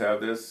coins have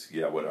this,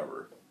 yeah,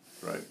 whatever,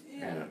 right?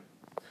 Yeah.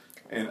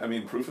 And I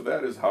mean, proof of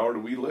that is how do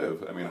we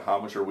live? I mean, how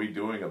much are we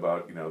doing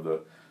about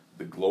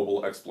the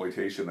global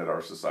exploitation that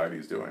our society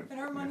is doing? And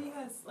our money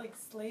has, like,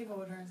 slave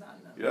owners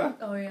on them. Yeah.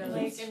 Oh yeah,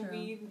 Like, that's and true.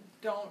 we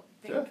don't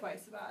think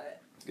twice about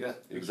it. Yeah,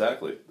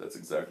 exactly. That's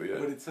exactly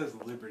But it. it says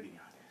liberty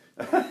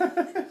on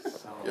it.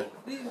 So. Yeah.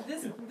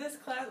 This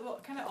class, well,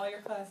 kind of all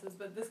your classes,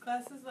 but this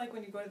class is like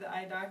when you go to the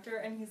eye doctor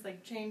and he's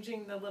like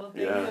changing the little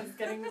thing and it's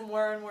getting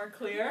more and more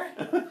clear.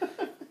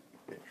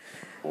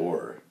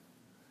 Or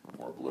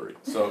more blurry.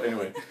 So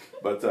anyway,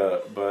 but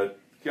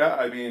yeah,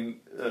 I mean,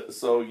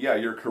 so yeah,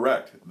 you're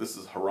correct. This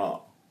is haram,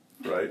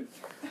 right?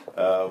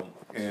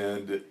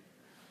 And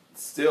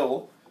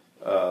still,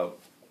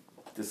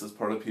 this is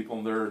part of people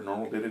in their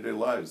normal day-to-day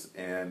lives,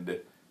 and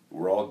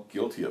we're all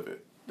guilty of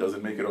it.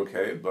 Doesn't make it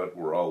okay, but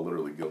we're all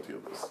literally guilty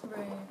of this.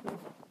 Right.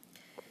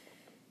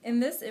 In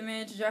this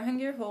image,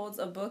 Jahangir holds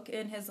a book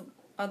in his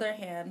other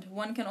hand.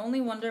 One can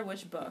only wonder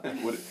which book.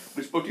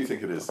 Which book do you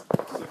think it is?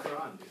 It's the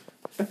Quran,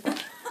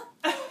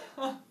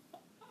 dude.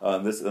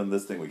 On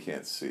this thing we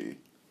can't see.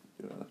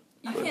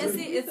 You can't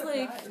see. It's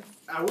like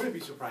I wouldn't be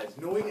surprised.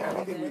 Knowing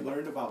everything we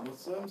learned about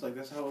Muslims, like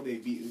that's how they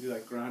be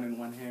like Quran in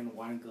one hand,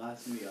 wine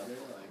glass in the other.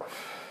 Like.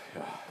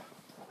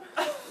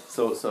 Yeah.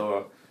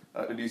 So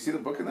do you see the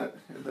book in that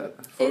photo?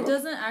 it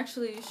doesn't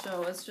actually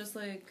show. It's just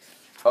like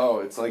Oh,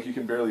 it's like you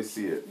can barely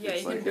see it. yeah,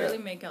 it's you can like, barely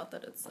make out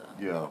that it's.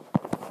 Yeah.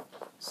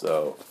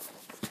 So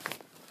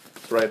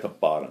it's right at the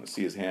bottom.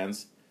 See his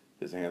hands?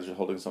 His hands are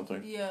holding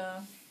something.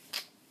 Yeah.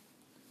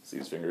 See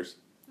his fingers?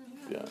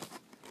 Yeah.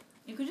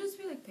 It could just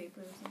be like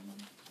paper or something.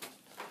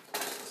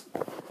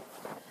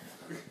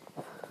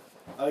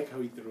 I like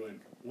how he threw in.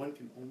 One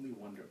can only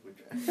wonder which.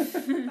 I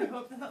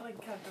hope that like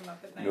kept him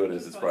up at night. No, it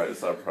is. It's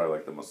probably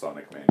like the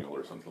Masonic manual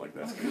or something like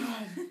that.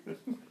 Oh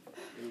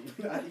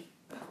God.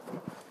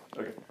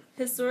 Okay.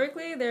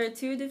 Historically, there are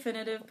two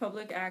definitive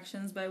public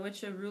actions by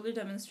which a ruler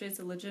demonstrates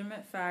a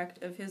legitimate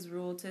fact of his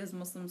rule to his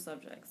Muslim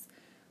subjects.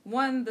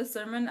 One, the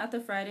sermon at the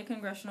Friday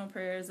congressional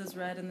prayers is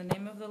read in the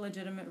name of the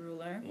legitimate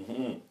ruler.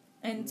 Mm-hmm.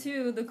 And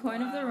two, the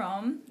coin of the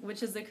realm,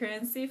 which is the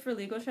currency for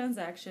legal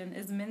transaction,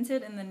 is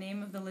minted in the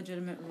name of the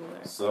legitimate ruler.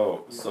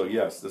 So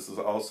yes, this is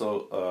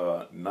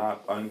also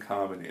not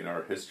uncommon in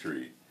our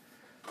history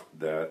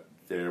that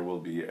there will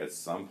be at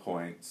some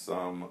point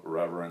some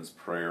reverence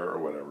prayer or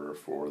whatever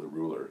for the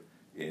ruler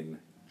in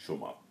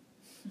Juma.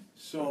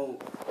 So,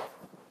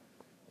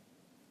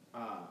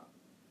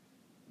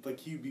 like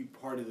he'd be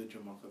part of the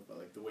Juma Khutbah,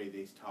 like the way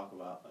they talk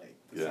about like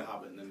the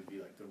Sahaba, and then it'd be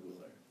like the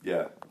ruler.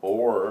 Yeah,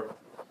 or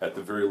at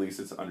the very least,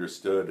 it's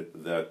understood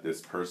that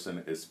this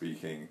person is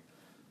speaking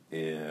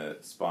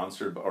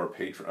sponsored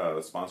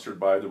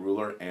by the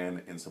ruler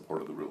and in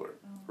support of the ruler,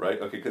 right?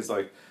 Okay, because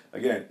like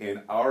again,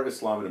 in our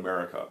Islam in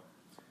America,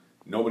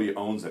 nobody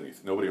owns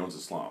anything. Nobody owns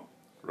Islam,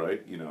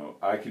 right? You know,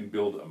 I can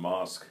build a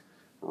mosque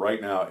right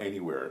now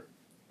anywhere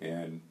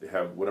and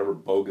have whatever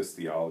bogus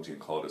theology and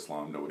call it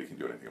Islam. Nobody can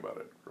do anything about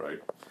it, right?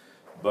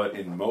 But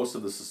in most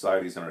of the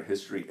societies in our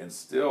history, and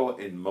still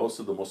in most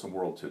of the Muslim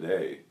world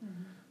today,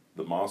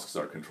 the mosques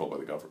are controlled by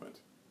the government,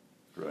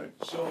 right?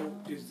 So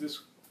is this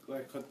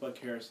like khutbah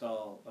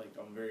carousel like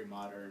a very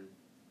modern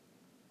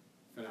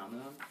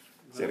phenomenon?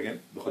 Say it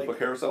again. The khutbah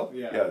carousel?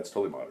 Yeah. Yeah, it's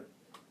totally modern.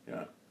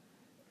 Yeah.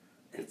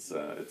 It's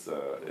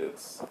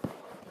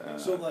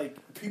so like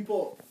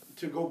people,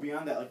 to go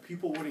beyond that, like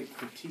people wouldn't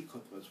critique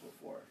khutbahs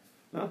before.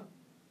 No.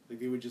 Like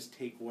they would just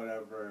take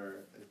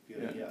whatever. Be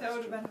like, That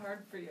would have been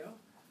hard for you.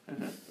 It would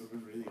have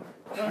been really hard.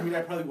 I mean,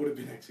 I probably would have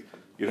been executed.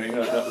 You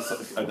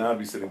know, I'd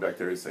be sitting back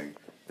there saying,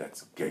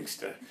 "That's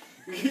gangster,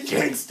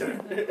 gangster,"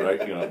 right?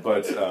 You know,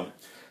 but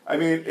I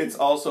mean, it's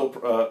also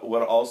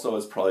what also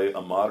is probably a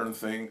modern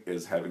thing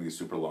is having these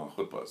super long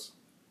khutbahs,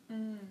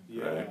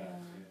 right?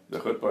 The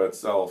khutbah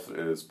itself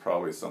is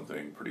probably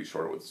something pretty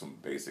short with some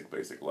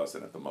basic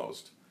lesson at the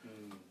most.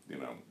 You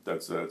know,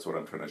 that's what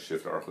I'm trying to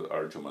shift our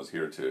Jummahs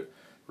here to.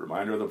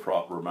 Reminder of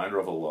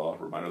Allah,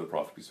 reminder of the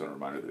Prophet, peace and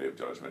reminder of the Day of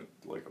Judgment,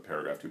 like a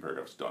paragraph, 2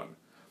 paragraphs done.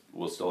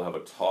 We'll still have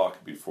a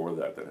talk before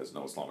that has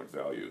no Islamic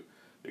value,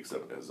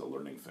 except as a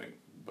learning thing,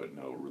 but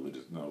no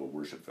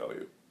worship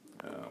value.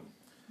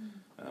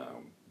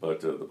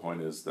 But the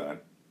point is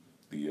that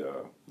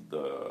the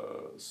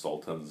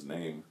Sultan's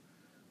name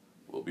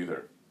will be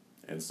there.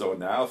 And so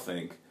now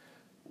think,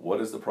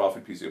 what is the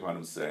Prophet, peace be upon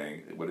him,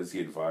 saying? What is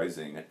he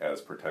advising as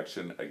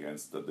protection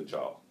against the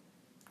Dajjal?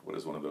 What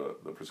is one of the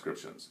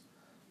prescriptions?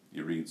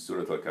 You read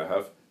Surah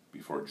Al-Kahf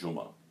before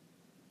Juma,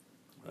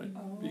 right?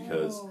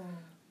 Because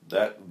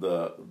that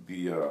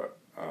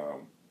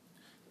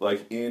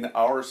like in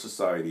our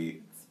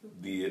society,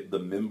 the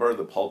mimbar,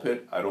 the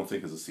pulpit, I don't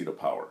think is a seat of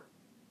power.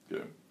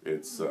 Okay?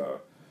 It's the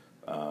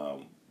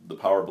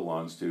power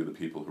belongs to the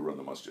people who run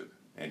the masjid,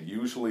 and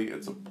usually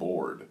it's a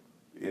board.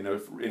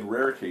 In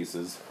rare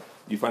cases,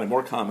 you find it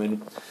more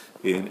common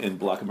in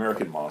Black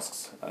American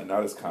mosques,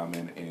 not as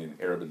common in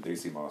Arab and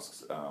Desi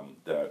mosques.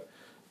 That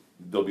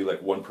there'll be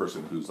like one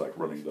person who's like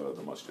running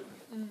the masjid,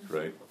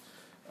 right?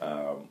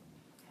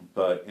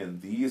 But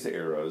in these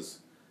eras,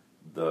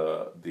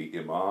 the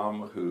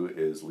imam who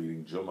is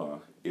leading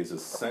Jummah is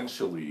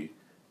essentially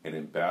an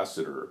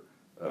ambassador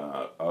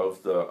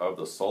of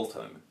the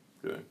Sultan,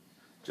 okay?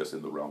 Just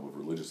in the realm of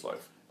religious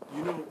life.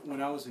 You know,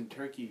 when I was in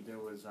Turkey, there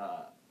was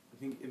I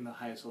think in the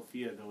Hagia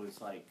Sophia there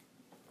was like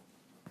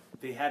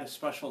they had a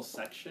special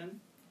section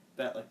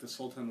that like the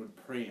Sultan would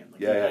pray in. Like,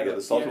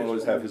 The Sultan would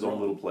always have his own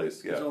little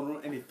place. Yeah, his own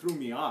room, and it threw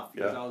me off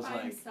because I was By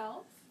like,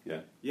 himself?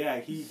 yeah,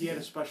 he had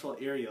a special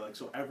area, like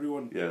so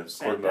everyone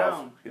sat cordoned down,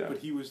 off. Yeah. but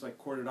he was like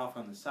cordoned off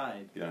on the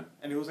side. Yeah,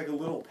 and it was like a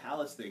little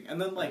palace thing, and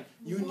then like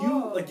you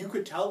knew, like you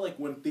could tell like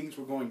when things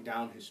were going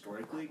down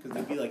historically, because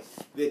they'd be like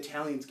the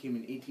Italians came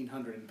in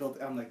 1800 and built.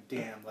 I'm like,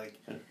 damn,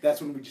 like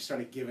that's when we just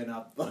started giving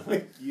up,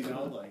 like you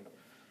know, like.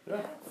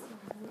 Yeah.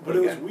 But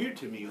it was weird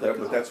to me. Like,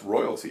 but that's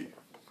royalty,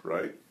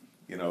 right?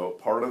 You know,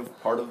 part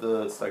of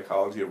the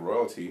psychology of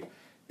royalty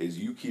is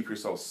you keep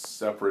yourself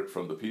separate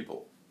from the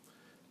people.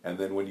 And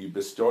then when you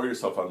bestow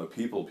yourself on the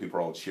people, people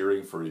are all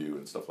cheering for you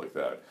and stuff like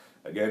that.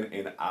 Again,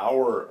 in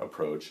our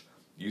approach,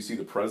 you see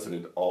the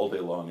president all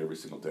day long, every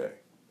single day,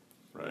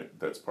 right?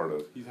 That's part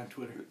of... He's on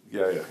Twitter.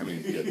 Yeah. I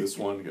mean, this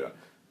one, yeah.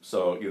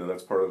 So, you know,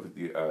 that's part of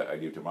the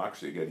idea of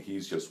democracy. Again,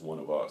 he's just one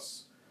of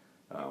us.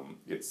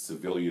 It's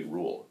civilian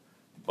rule.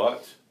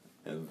 But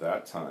in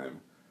that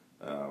time...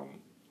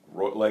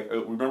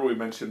 remember we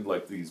mentioned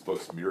like these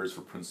books, Mirrors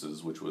for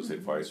Princes, which was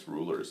advice for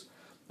rulers,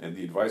 and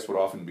the advice would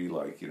often be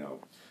like, you know,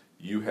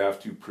 you have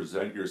to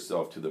present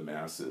yourself to the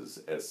masses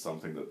as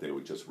something that they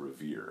would just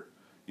revere,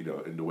 you know,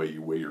 in the way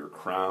you wear your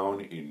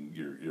crown, in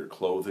your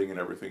clothing and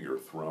everything, your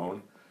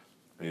throne,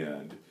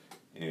 and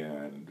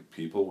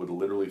people would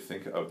literally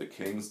think of the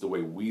kings the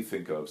way we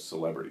think of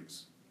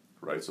celebrities,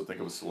 right? So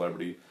think of a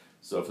celebrity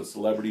So if a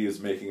celebrity is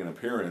making an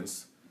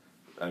appearance,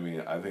 I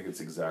mean, I think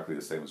it's exactly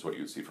the same as what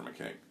you'd see from a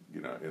king,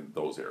 you know, in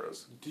those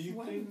eras. Do you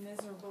What think? a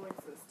miserable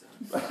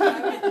existence.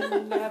 I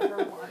would never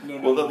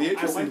want. Well, the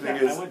interesting thing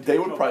is they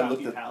would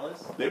probably look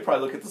Palace. they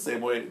probably look at the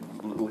same way,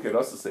 look at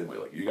us the same way.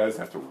 Like, you guys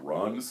have to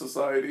run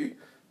society.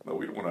 No,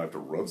 we don't want to have to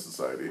run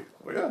society.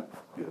 Well,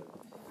 yeah.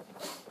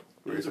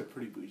 It was a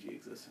pretty bougie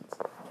existence.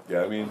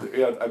 Yeah, I mean,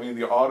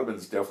 the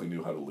Ottomans definitely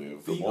knew how to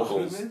live. The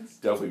Mongols Ottomans?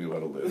 definitely knew how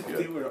to live.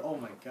 They Yeah. were, oh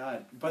my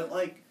god. But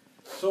like,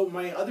 so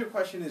my other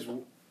question is,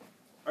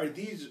 are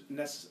these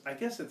I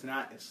guess it's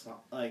not Islam.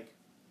 Like,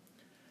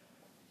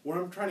 what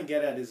I'm trying to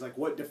get at is like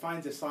what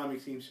defines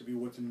Islamic seems to be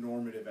what's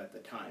normative at the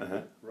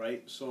time,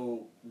 right?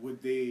 So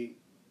would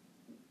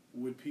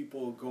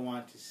people go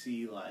on to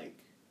see like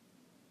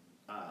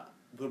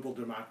liberal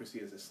democracy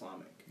as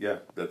Islamic? Yeah,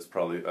 that's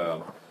probably.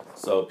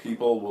 So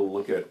people will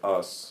look at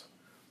us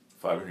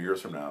 500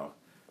 years from now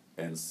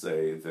and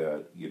say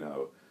that, you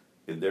know,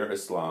 in their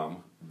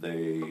Islam,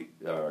 they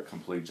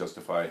completely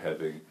justify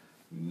having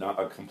not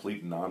a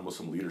complete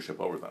non-Muslim leadership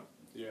over them.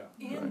 Yeah.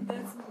 And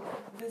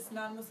this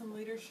non-Muslim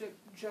leadership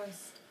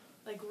just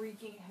like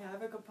wreaking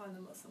havoc upon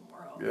the Muslim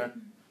world.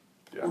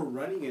 Yeah. Or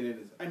running it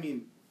in, I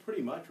mean,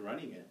 pretty much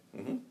running it.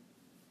 Mm-hmm.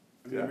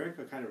 I mean,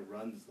 America kind of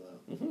runs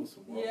the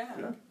Muslim world.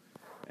 Yeah.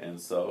 And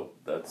so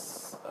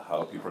that's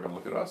how people are going to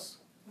look at us.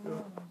 Yeah.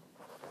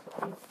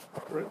 All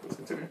right, let's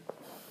continue.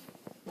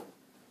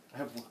 I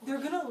have one.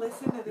 They're gonna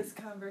listen to this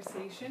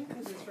conversation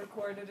because it's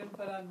recorded and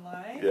put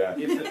online. Yeah.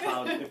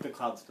 If the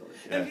cloud still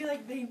is. They'd be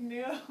like, they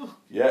knew.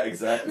 Yeah,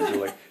 exactly. They're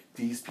like,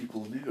 these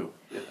people knew.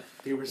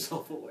 They were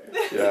self-aware.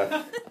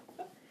 Yeah.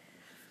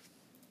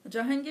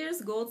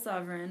 Jahangir's gold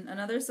sovereign,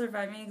 another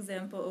surviving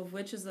example of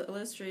which is the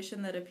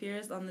illustration that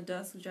appears on the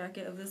dust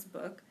jacket of this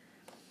book,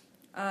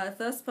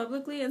 thus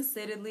publicly and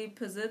statedly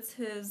posits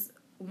his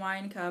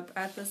wine cup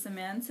at the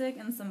semantic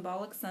and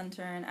symbolic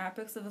center and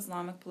apex of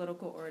Islamic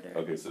political order.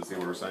 Okay, so see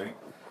what we're saying?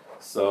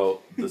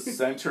 So the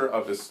center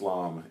of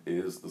Islam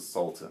is the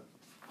Sultan,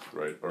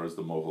 right? Or is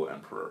the Mughal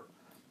emperor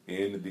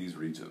in these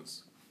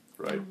regions,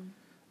 right?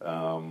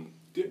 I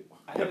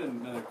had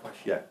another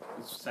question. Yeah.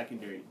 It's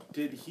secondary.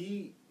 Did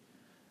he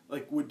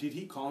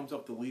call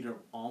himself the leader of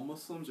all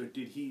Muslims, or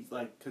did he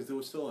because there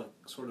was still a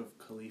sort of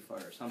khalifa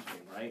or something,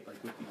 right?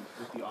 Like with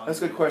the Ottomans.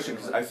 That's a good question,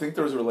 because I think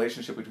there was a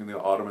relationship between the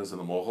Ottomans and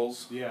the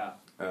Mughals. Yeah.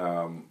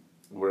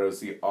 Whereas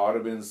the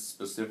Ottomans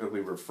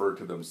specifically referred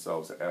to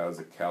themselves as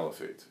a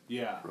caliphate.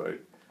 Yeah. Right?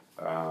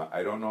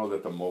 I don't know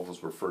that the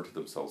Mughals referred to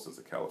themselves as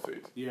a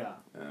caliphate. Yeah.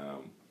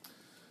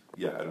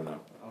 Yeah, I don't know.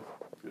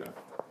 Okay. Yeah.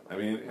 I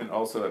mean, and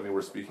also, I mean,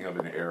 we're speaking of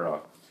an era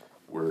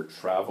where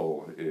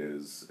travel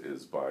is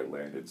by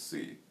land and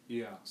sea.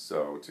 Yeah.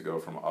 So to go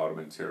from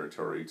Ottoman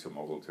territory to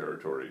Mughal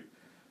territory,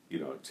 you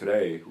know,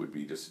 today would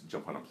be just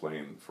jump on a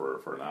plane for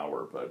an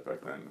hour, but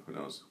back then, who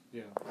knows?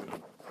 Yeah. You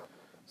know?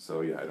 So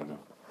yeah, I don't know.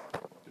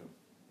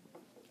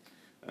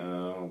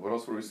 Yeah. What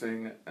else were we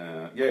saying?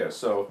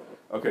 So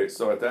okay,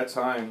 so at that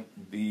time,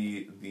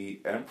 the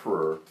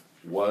emperor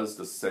was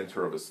the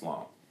center of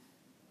Islam.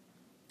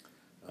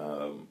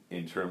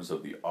 In terms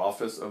of the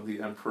office of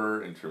the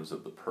emperor, in terms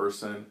of the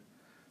person,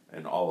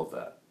 and all of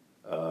that.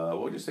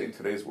 What would you say in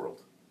today's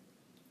world?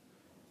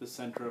 The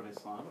center of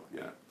Islam?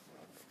 Yeah.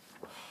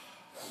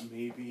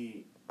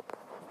 Maybe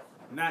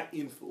not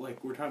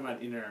like we're talking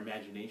about in our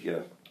imagination.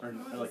 Yeah. Or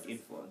like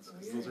influence.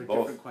 'Cause those are Both.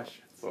 different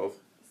questions. Both.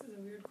 This is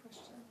a weird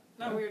question.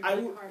 Not weird, I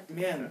really hard.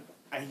 Man,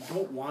 I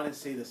don't want to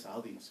say the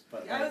Saudis,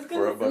 but I was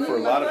But gonna for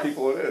a lot of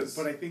people, it is.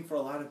 but I think for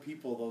a lot of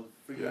people, those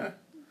freaking Yeah.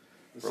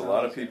 the For a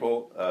lot of Saudis-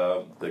 people,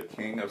 the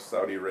king of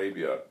Saudi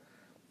Arabia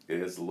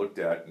is looked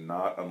at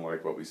not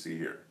unlike what we see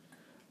here.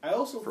 I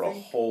also For a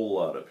think whole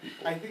lot of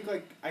people. I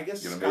think I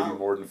guess Maybe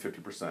more than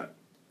 50%.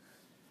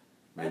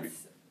 Maybe.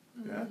 That's,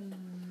 Yeah.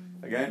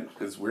 Again,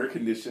 because we're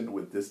conditioned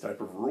with this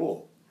type of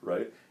rule,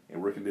 right?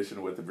 And we're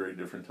conditioned with a very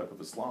different type of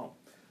Islam.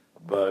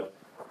 But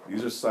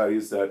these are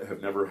societies that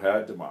have never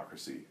had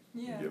democracy.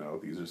 Yeah. You know,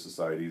 these are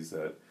societies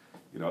that,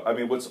 you know, I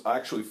mean, what's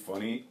actually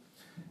funny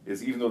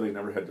is even though they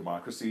never had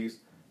democracies,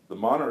 the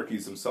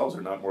monarchies themselves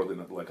are not more than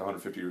like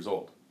 150 years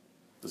old.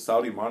 The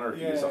Saudi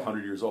monarchy is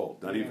 100 years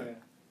old, not even. Okay.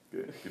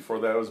 Before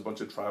that, it was a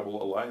bunch of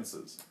tribal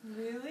alliances.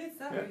 really? Is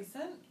that Yeah.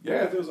 recent?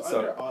 Yeah. It was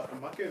so- under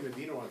Makkah and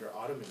Medina were under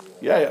Ottoman rule.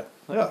 Yeah,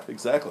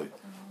 exactly.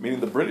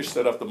 Meaning the British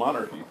set up the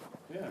monarchy.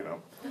 Yeah. You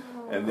know,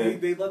 and They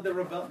then led the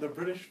rebel. The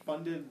British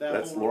funded that.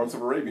 that's whole Lawrence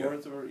of Arabia.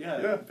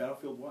 Yeah.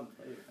 Battlefield 1.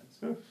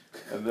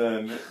 And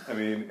then, I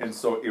mean, and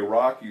so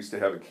Iraq used to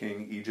have a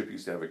king, Egypt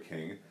used to have a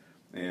king,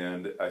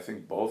 and I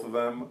think both of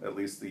them, at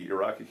least the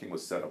Iraqi king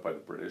was set up by the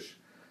British,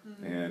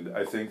 and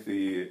I think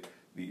the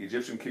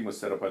Egyptian king was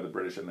set up by the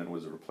British and then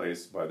was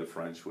replaced by the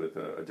French with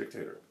a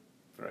dictator,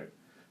 right?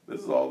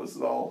 This is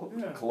all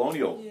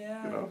colonial,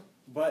 Yeah. you know?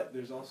 But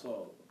there's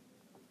also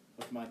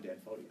Uthman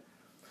Dan Fodio.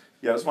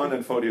 Yeah, Osman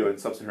Dan Fodio in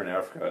sub-Saharan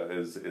Africa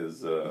is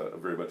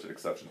very much an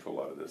exception to a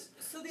lot of this.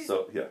 So these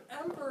Yeah.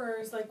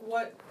 emperors, like,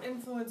 what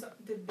influence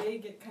did they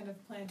get kind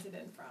of planted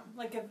in from?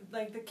 Like, if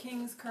like the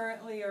kings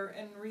currently or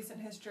in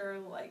recent history are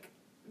like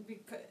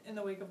in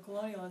the wake of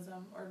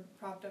colonialism or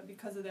propped up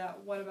because of that.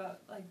 What about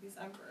like these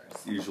emperors?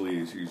 It's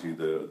usually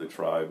the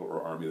tribe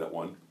or army that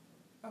won.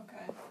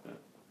 Okay. Yeah.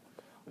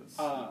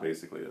 That's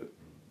basically it.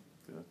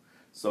 Yeah.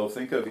 So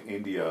think of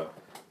India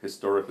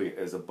historically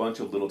as a bunch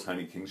of little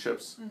tiny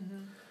kingships.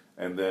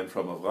 And then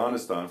from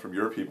Afghanistan, from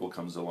your people,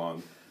 comes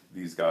along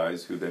these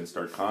guys who then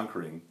start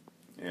conquering,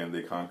 and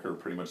they conquer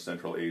pretty much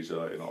Central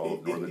Asia and all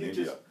of northern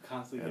India. Just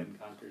constantly getting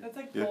conquered. That's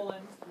like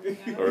Poland.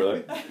 Yeah. Or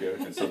like, yeah,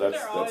 and so that's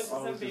They're always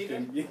just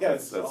invaded.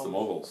 that's the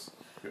Mongols,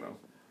 you know.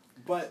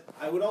 But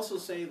I would also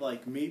say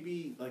like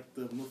maybe like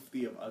the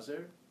Mufti of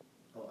Azhar,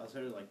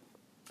 like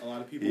a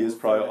lot of people. He is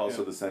probably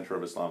also the center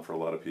of Islam for a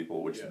lot of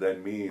people, which Yeah.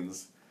 then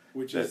means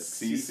which that is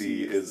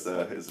Sisi is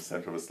the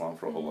center of Islam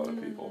for a whole lot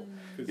of people.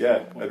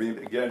 Yeah, I mean,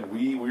 again,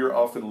 we are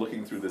often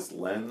looking through this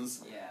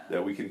lens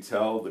that we can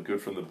tell the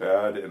good from the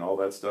bad and all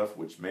that stuff,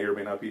 which may or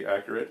may not be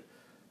accurate,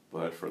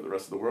 but for the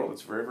rest of the world,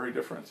 it's very, very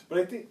different.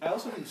 But I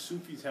also think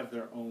Sufis have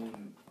their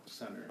own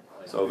center.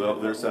 Like, So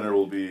their center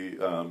will be,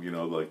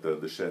 like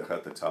the sheikh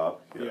at the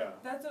top. Yeah.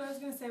 That's what I was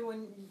gonna say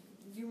when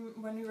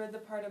you read the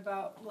part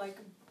about like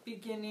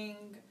beginning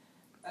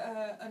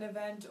an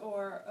event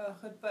or a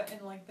khutbah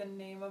in like the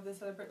name of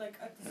this other person. Like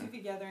at the Sufi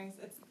gatherings,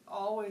 it's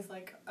always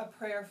like a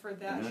prayer for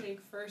that sheikh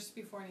first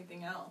before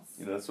anything else.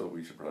 That's what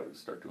we should probably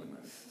start doing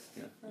that.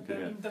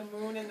 Yeah. The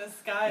moon in the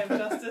sky of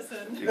justice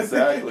and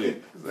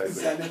Exactly.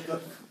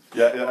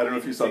 Yeah, I don't know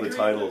if you saw the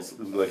titles.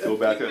 Like go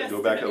back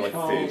like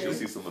a page, you'll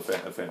see some of the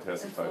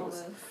fantastic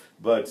titles.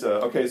 But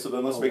okay, so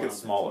then let's make it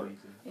smaller.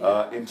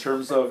 In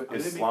terms of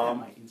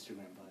Islam,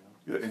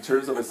 in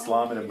terms of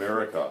Islam in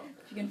America,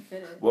 You can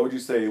fit it. what would you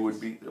say would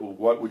be?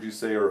 What would you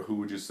say, or who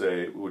would you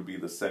say would be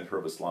the center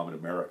of Islam in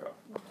America?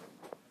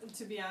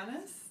 to be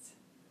honest,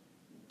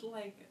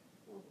 like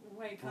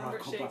white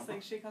convert sheikhs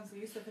like Sheikh Hamza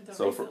Yusuf until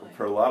So recently.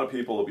 for a lot of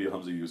people, it'll be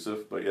Hamza Yusuf,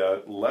 but yeah,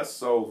 less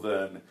so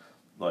than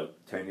like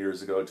 10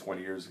 years ago,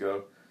 20 years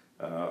ago.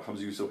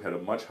 Hamza Yusuf had a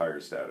much higher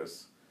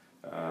status.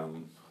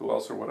 Who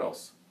else or what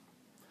else?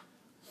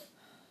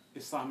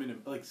 Islam in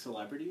like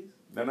celebrities.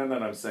 No.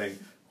 I'm saying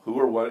who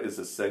or what is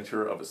the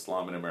center of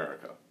Islam in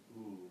America?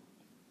 Ooh.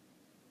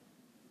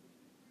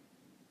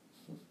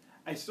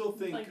 I still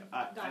think like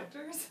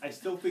doctors. I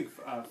still think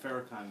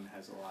Farrakhan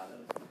has a lot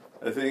of.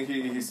 I think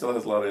he still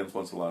has a lot of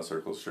influence in a lot of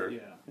circles, sure.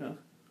 Yeah.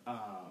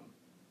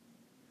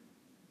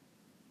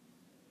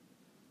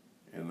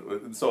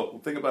 And so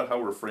think about how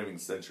we're framing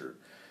censure.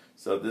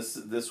 So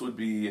this would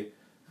be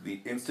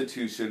the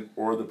institution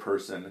or the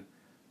person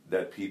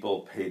that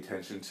people pay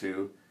attention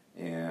to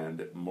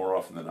and more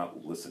often than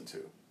not listen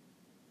to.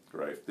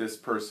 Right? This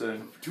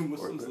person... Do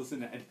Muslims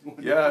listen to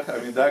anyone? Yeah, I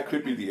mean, that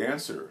could be the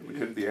answer.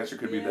 The answer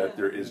could be that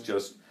there is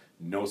just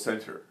no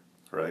center,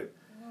 right?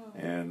 Oh.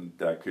 And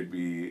that could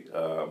be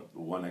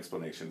one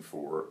explanation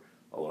for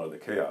a lot of the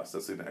chaos.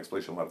 That's an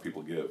explanation a lot of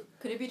people give.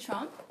 Could it be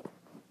Trump?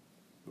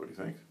 What do you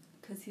think?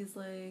 Because he's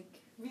like...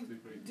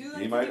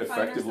 He might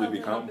effectively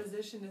become... in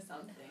opposition to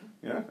something.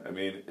 Yeah, I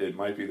mean, it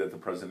might be that the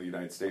President of the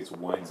United States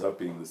winds up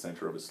being the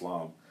center of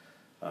Islam.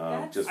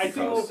 Just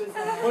because...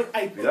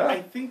 I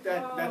think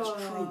that's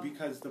true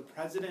because the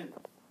president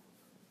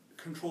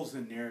controls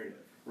the narrative,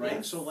 right?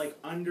 Yes. So like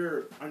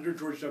under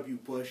George W.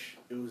 Bush,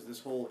 it was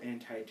this whole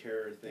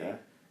anti-terror thing. Yeah.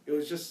 It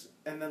was just,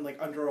 and then like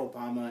under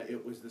Obama,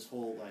 it was this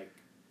whole like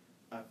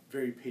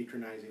very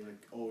patronizing,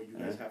 like, oh, you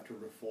guys have to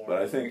reform.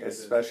 But I think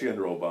especially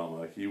under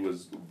Obama, he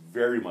was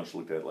very much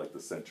looked at like the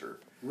center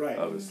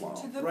of Islam.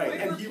 To the Right,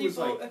 point and where he people was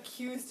like-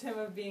 accused him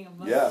of being a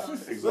Muslim. Yeah,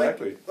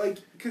 exactly. Like,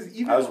 because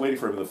even I was waiting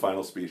for him in the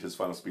final speech, his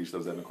final speech that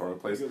was at McCormick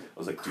Place. I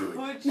was like, do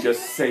it. Could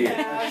Just say you it.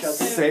 imagine?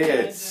 Say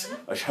it.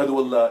 Ashhadu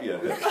Allah.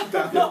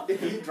 Yeah.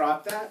 if he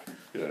dropped that,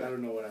 Yeah. I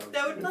don't know what I would.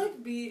 That would do.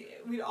 like be,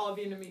 we'd all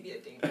be in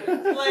immediate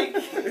danger. Like,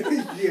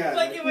 Yeah.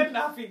 like it would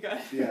not be good.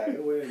 Yeah,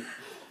 it wouldn't.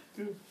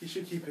 He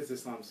should keep his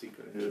Islam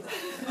secret.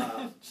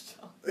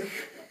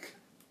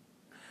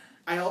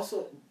 I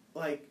also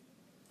like.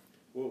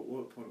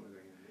 What point was I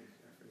going to make?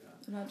 I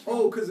forgot. Not Trump.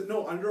 Oh, because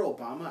under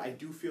Obama, I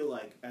do feel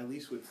like at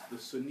least with the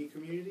Sunni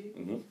community,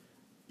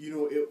 you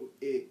know,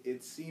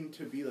 it seemed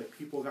to be like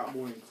people got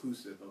more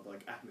inclusive of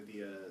like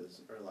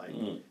Ahmadiyas or like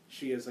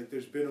Shias. Like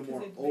there's been a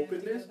more they band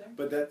openness, together?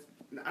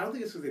 but I don't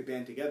think it's because they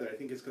band together. I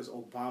think it's because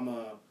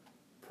Obama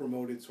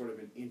promoted sort of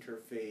an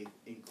interfaith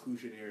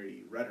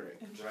inclusionary rhetoric,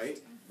 right?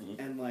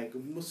 And like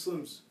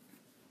Muslims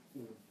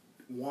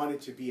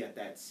wanted to be at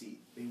that seat.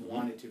 They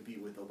wanted to be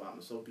with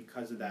Obama. So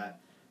because of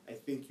that, I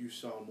think you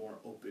saw more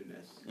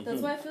openness.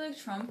 That's why I feel like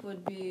Trump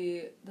would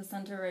be the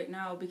center right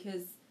now,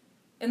 because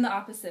in the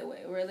opposite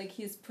way, where like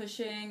he's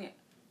pushing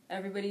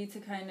everybody to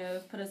kind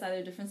of put aside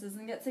their differences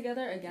and get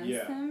together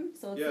against him.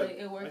 So it's like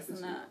it works in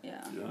that.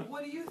 Yeah.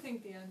 What do you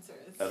think the answer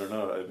is? I don't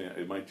know. I mean,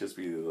 it might just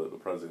be the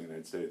President of the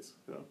United States.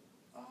 Yeah.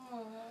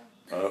 Oh.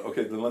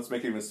 Okay, then let's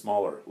make it even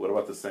smaller. What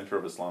about the center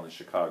of Islam in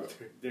Chicago?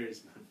 There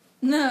is none.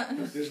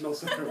 No. There's no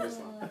center of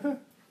Islam.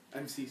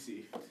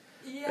 MCC.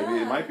 Yeah. I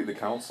mean, it might be the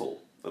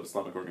Council of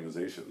Islamic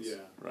Organizations. Yeah.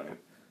 Right.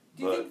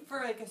 Do you think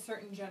for like a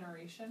certain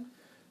generation?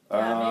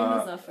 Yeah,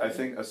 maybe Muzaffar. I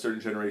think a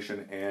certain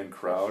generation and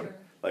crowd. Sure.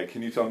 Like,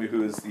 can you tell me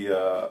who is the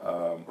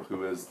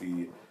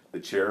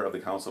chair of the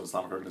Council of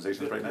Islamic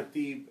Organizations right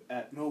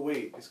now? No,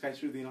 wait. Is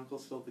Kaisuddin Uncle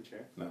still the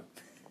chair? No.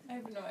 I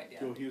have no idea.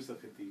 No, he was the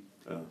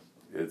Khatib.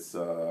 It's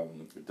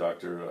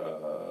Dr.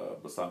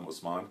 Bassam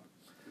Usman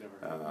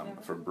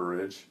Never. from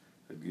Burridge.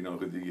 Do you know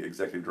who the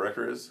executive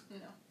director is?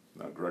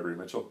 No. No, Gregory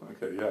Mitchell?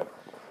 Okay, yeah.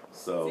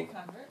 So, Is he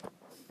convert?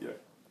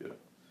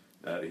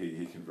 yeah.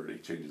 He converted,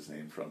 he changed his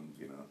name from,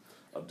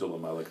 Abdullah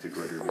Malik to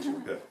Gregory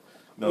Mitchell. Yeah.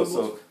 No,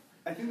 so...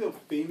 I think the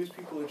famous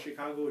people in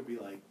Chicago would be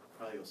like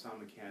probably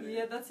Osama Khan.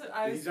 Yeah, that's what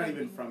I was He's not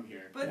thinking. even from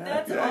here. But Yeah,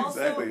 that's yeah, also,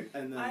 exactly.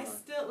 And then, I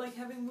still, like,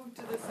 having moved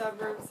to the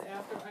suburbs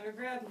after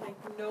undergrad,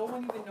 like, no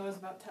one even knows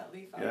about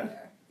Tetlif out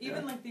there.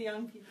 Even, like, the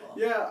young people.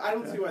 Yeah, I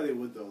don't see why they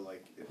would, though.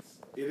 Like,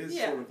 it is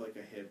Yeah. sort of like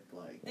a hip,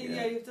 like...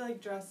 Yeah, you have to,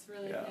 like, dress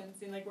really Yeah.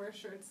 fancy and, like, wear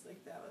shirts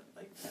like that with,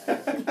 like,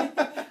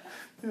 that.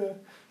 Yeah.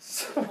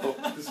 So...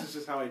 This is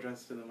just how I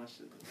dress to the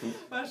masjid.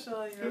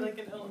 Mashallah, you're like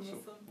an ill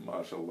Muslim.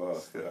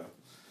 MashaAllah, yeah.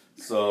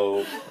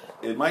 So,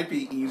 it might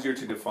be easier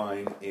to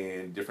define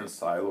in different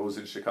silos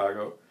in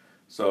Chicago.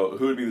 So,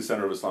 who would be the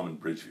center of Islam in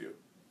Bridgeview?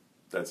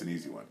 That's an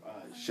easy one.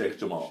 Sheikh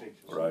Jamal,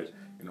 right?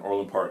 In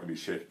Orland Park would be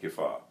Sheikh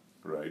Kifah,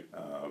 right?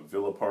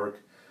 Villa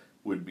Park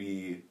would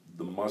be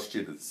the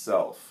masjid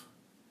itself,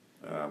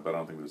 but I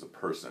don't think there's a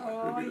person who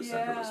would be the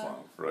center of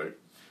Islam, right?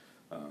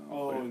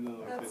 No,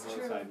 like That's the north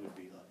true. side would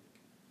be like...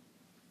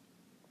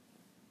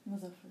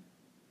 Muzaffar.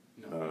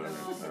 No.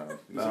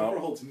 Zafar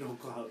holds no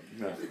clout.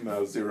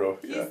 No, zero.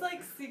 He's, Yeah.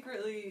 like,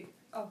 secretly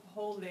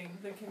upholding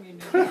the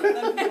community.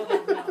 That people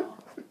don't know.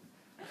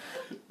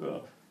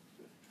 Well,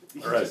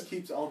 He Alright. just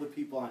keeps all the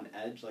people on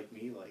edge, like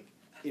me, like,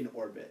 in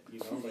orbit, you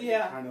know? Like,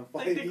 Yeah. kind of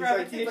Like he's the he's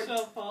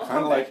gravitational pull.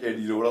 kind of like, and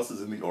you know what else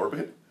is in the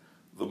orbit?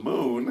 The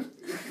moon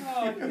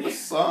Oh, and the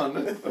sun.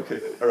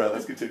 Okay, all right,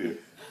 let's continue.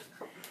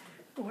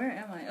 Where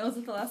am I? Oh, is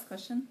it the last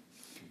question?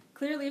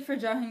 Clearly, for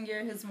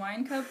Jahangir, his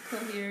wine cup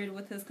cohered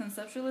with his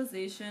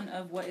conceptualization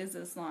of what is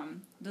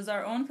Islam. Does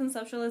our own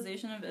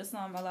conceptualization of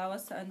Islam allow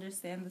us to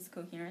understand this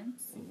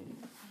coherence?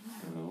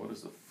 What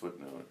is the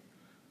footnote?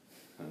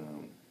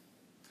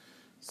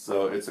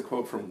 So it's a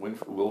quote from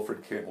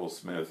Wilfred Cantwell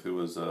Smith, who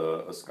was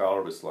a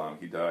scholar of Islam.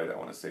 He died, I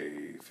want to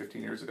say,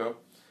 15 years ago,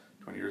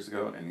 20 years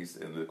ago, and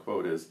the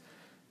quote is,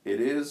 "It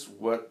is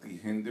what the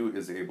Hindu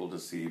is able to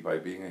see by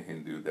being a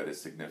Hindu that is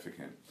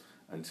significant.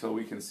 Until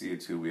we can see it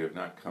too, we have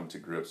not come to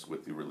grips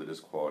with the religious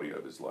quality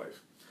of his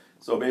life."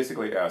 So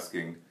basically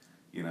asking,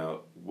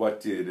 what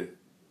did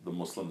the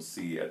Muslims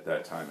see at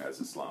that time as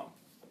Islam?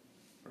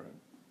 Right?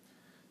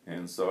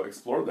 And so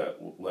explore that,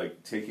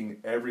 like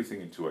taking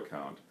everything into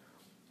account.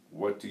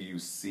 What do you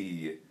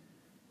see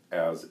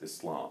as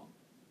Islam?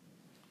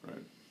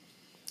 Right?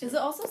 Is it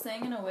also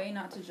saying in a way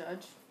not to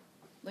judge?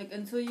 Like,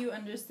 until you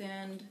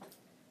understand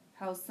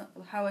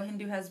how a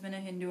Hindu has been a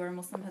Hindu or a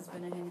Muslim has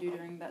been a Hindu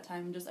during that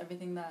time, just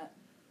everything that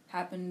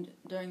happened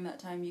during that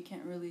time, you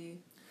can't really...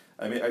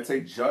 I mean, I'd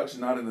say judge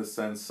not in the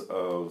sense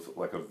of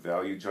like a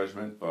value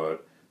judgment,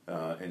 but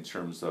in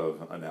terms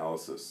of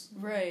analysis.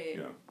 Right.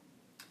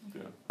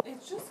 Yeah.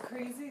 It's just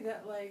crazy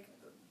that, like,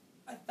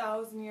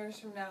 1,000 years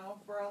from now,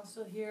 if we're all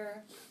still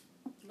here,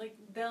 like,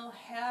 they'll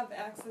have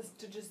access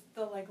to just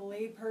the, like,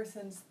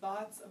 layperson's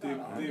thoughts about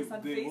all this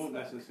on they Facebook. won't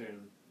necessarily.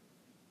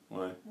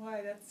 Why?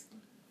 Why? That's...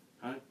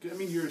 I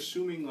mean, you're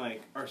assuming,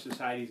 like, our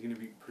society is going to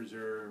be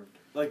preserved.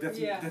 Like,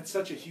 that's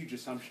such a huge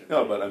assumption.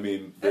 No, but I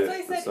mean... That's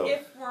why I said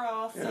if we're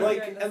all still here.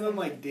 Like, in this and then, country.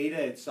 like,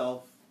 data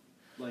itself,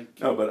 like...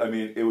 No, but I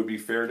mean, it would be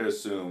fair to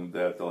assume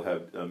that they'll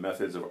have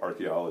methods of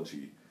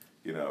archaeology,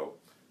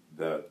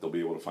 that they'll be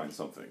able to find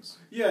some things.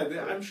 Yeah,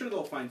 I'm sure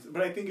they'll find...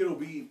 But I think it'll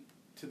be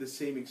to the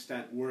same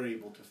extent we're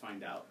able to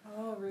find out.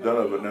 Oh, really?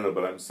 No,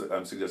 but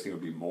I'm suggesting it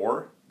would be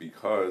more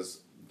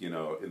because,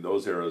 in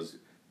those eras,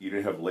 you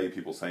didn't have lay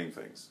people saying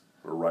things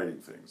or writing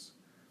things.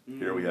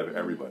 Here we have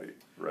everybody,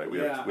 right? We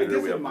have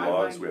Twitter, we have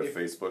blogs, we have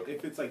Facebook.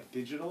 If it's like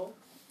digital,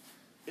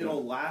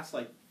 it'll last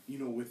like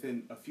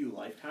within a few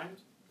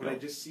lifetimes. But I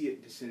just see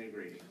it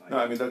disintegrating. Like, No,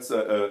 I mean that's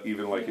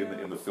even like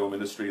in the film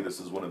industry, this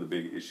is one of the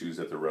big issues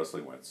that they're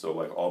wrestling with. So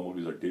like all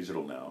movies are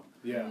digital now,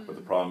 yeah. but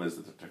the problem is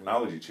that the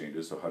technology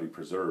changes. So how do you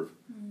preserve,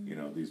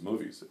 these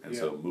movies? And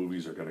so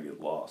movies are going to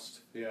get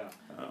lost. Yeah.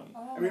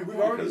 Oh, I mean, we've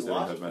already Because they don't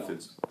lost have films.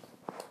 methods.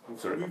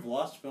 Sorry. We've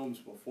lost films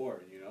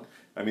before,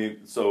 I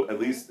mean, so at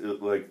least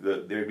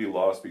they'd be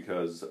lost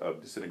because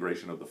of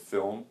disintegration of the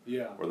film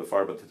Yeah. or the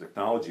fire, but the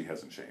technology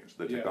hasn't changed.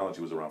 The Yeah.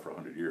 technology was around for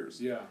 100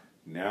 years. Yeah.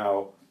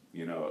 Now,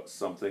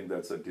 something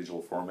that's a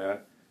digital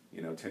format,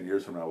 10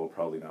 years from now will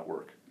probably not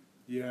work.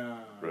 Yeah.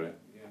 Right.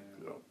 Yeah.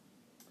 So.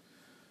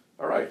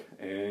 All right.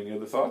 Any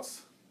other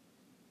thoughts?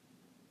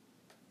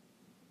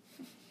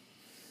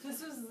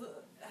 This was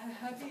a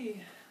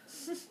heavy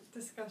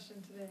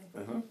discussion today.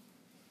 Uh-huh.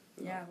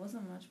 Yeah, it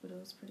wasn't much, but it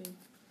was pretty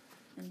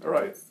intense. All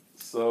right.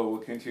 So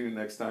we'll continue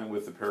next time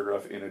with the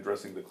paragraph in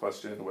addressing the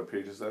question. What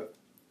page is that?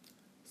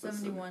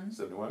 71.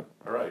 71.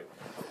 All right.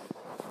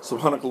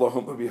 سبحانك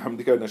اللهم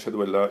وبحمدك نشهد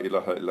أن لا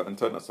إله إلا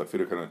أنت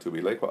نستغفرك ونتوب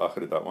إليك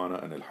وآخر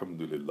دعوانا أن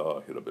الحمد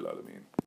لله رب العالمين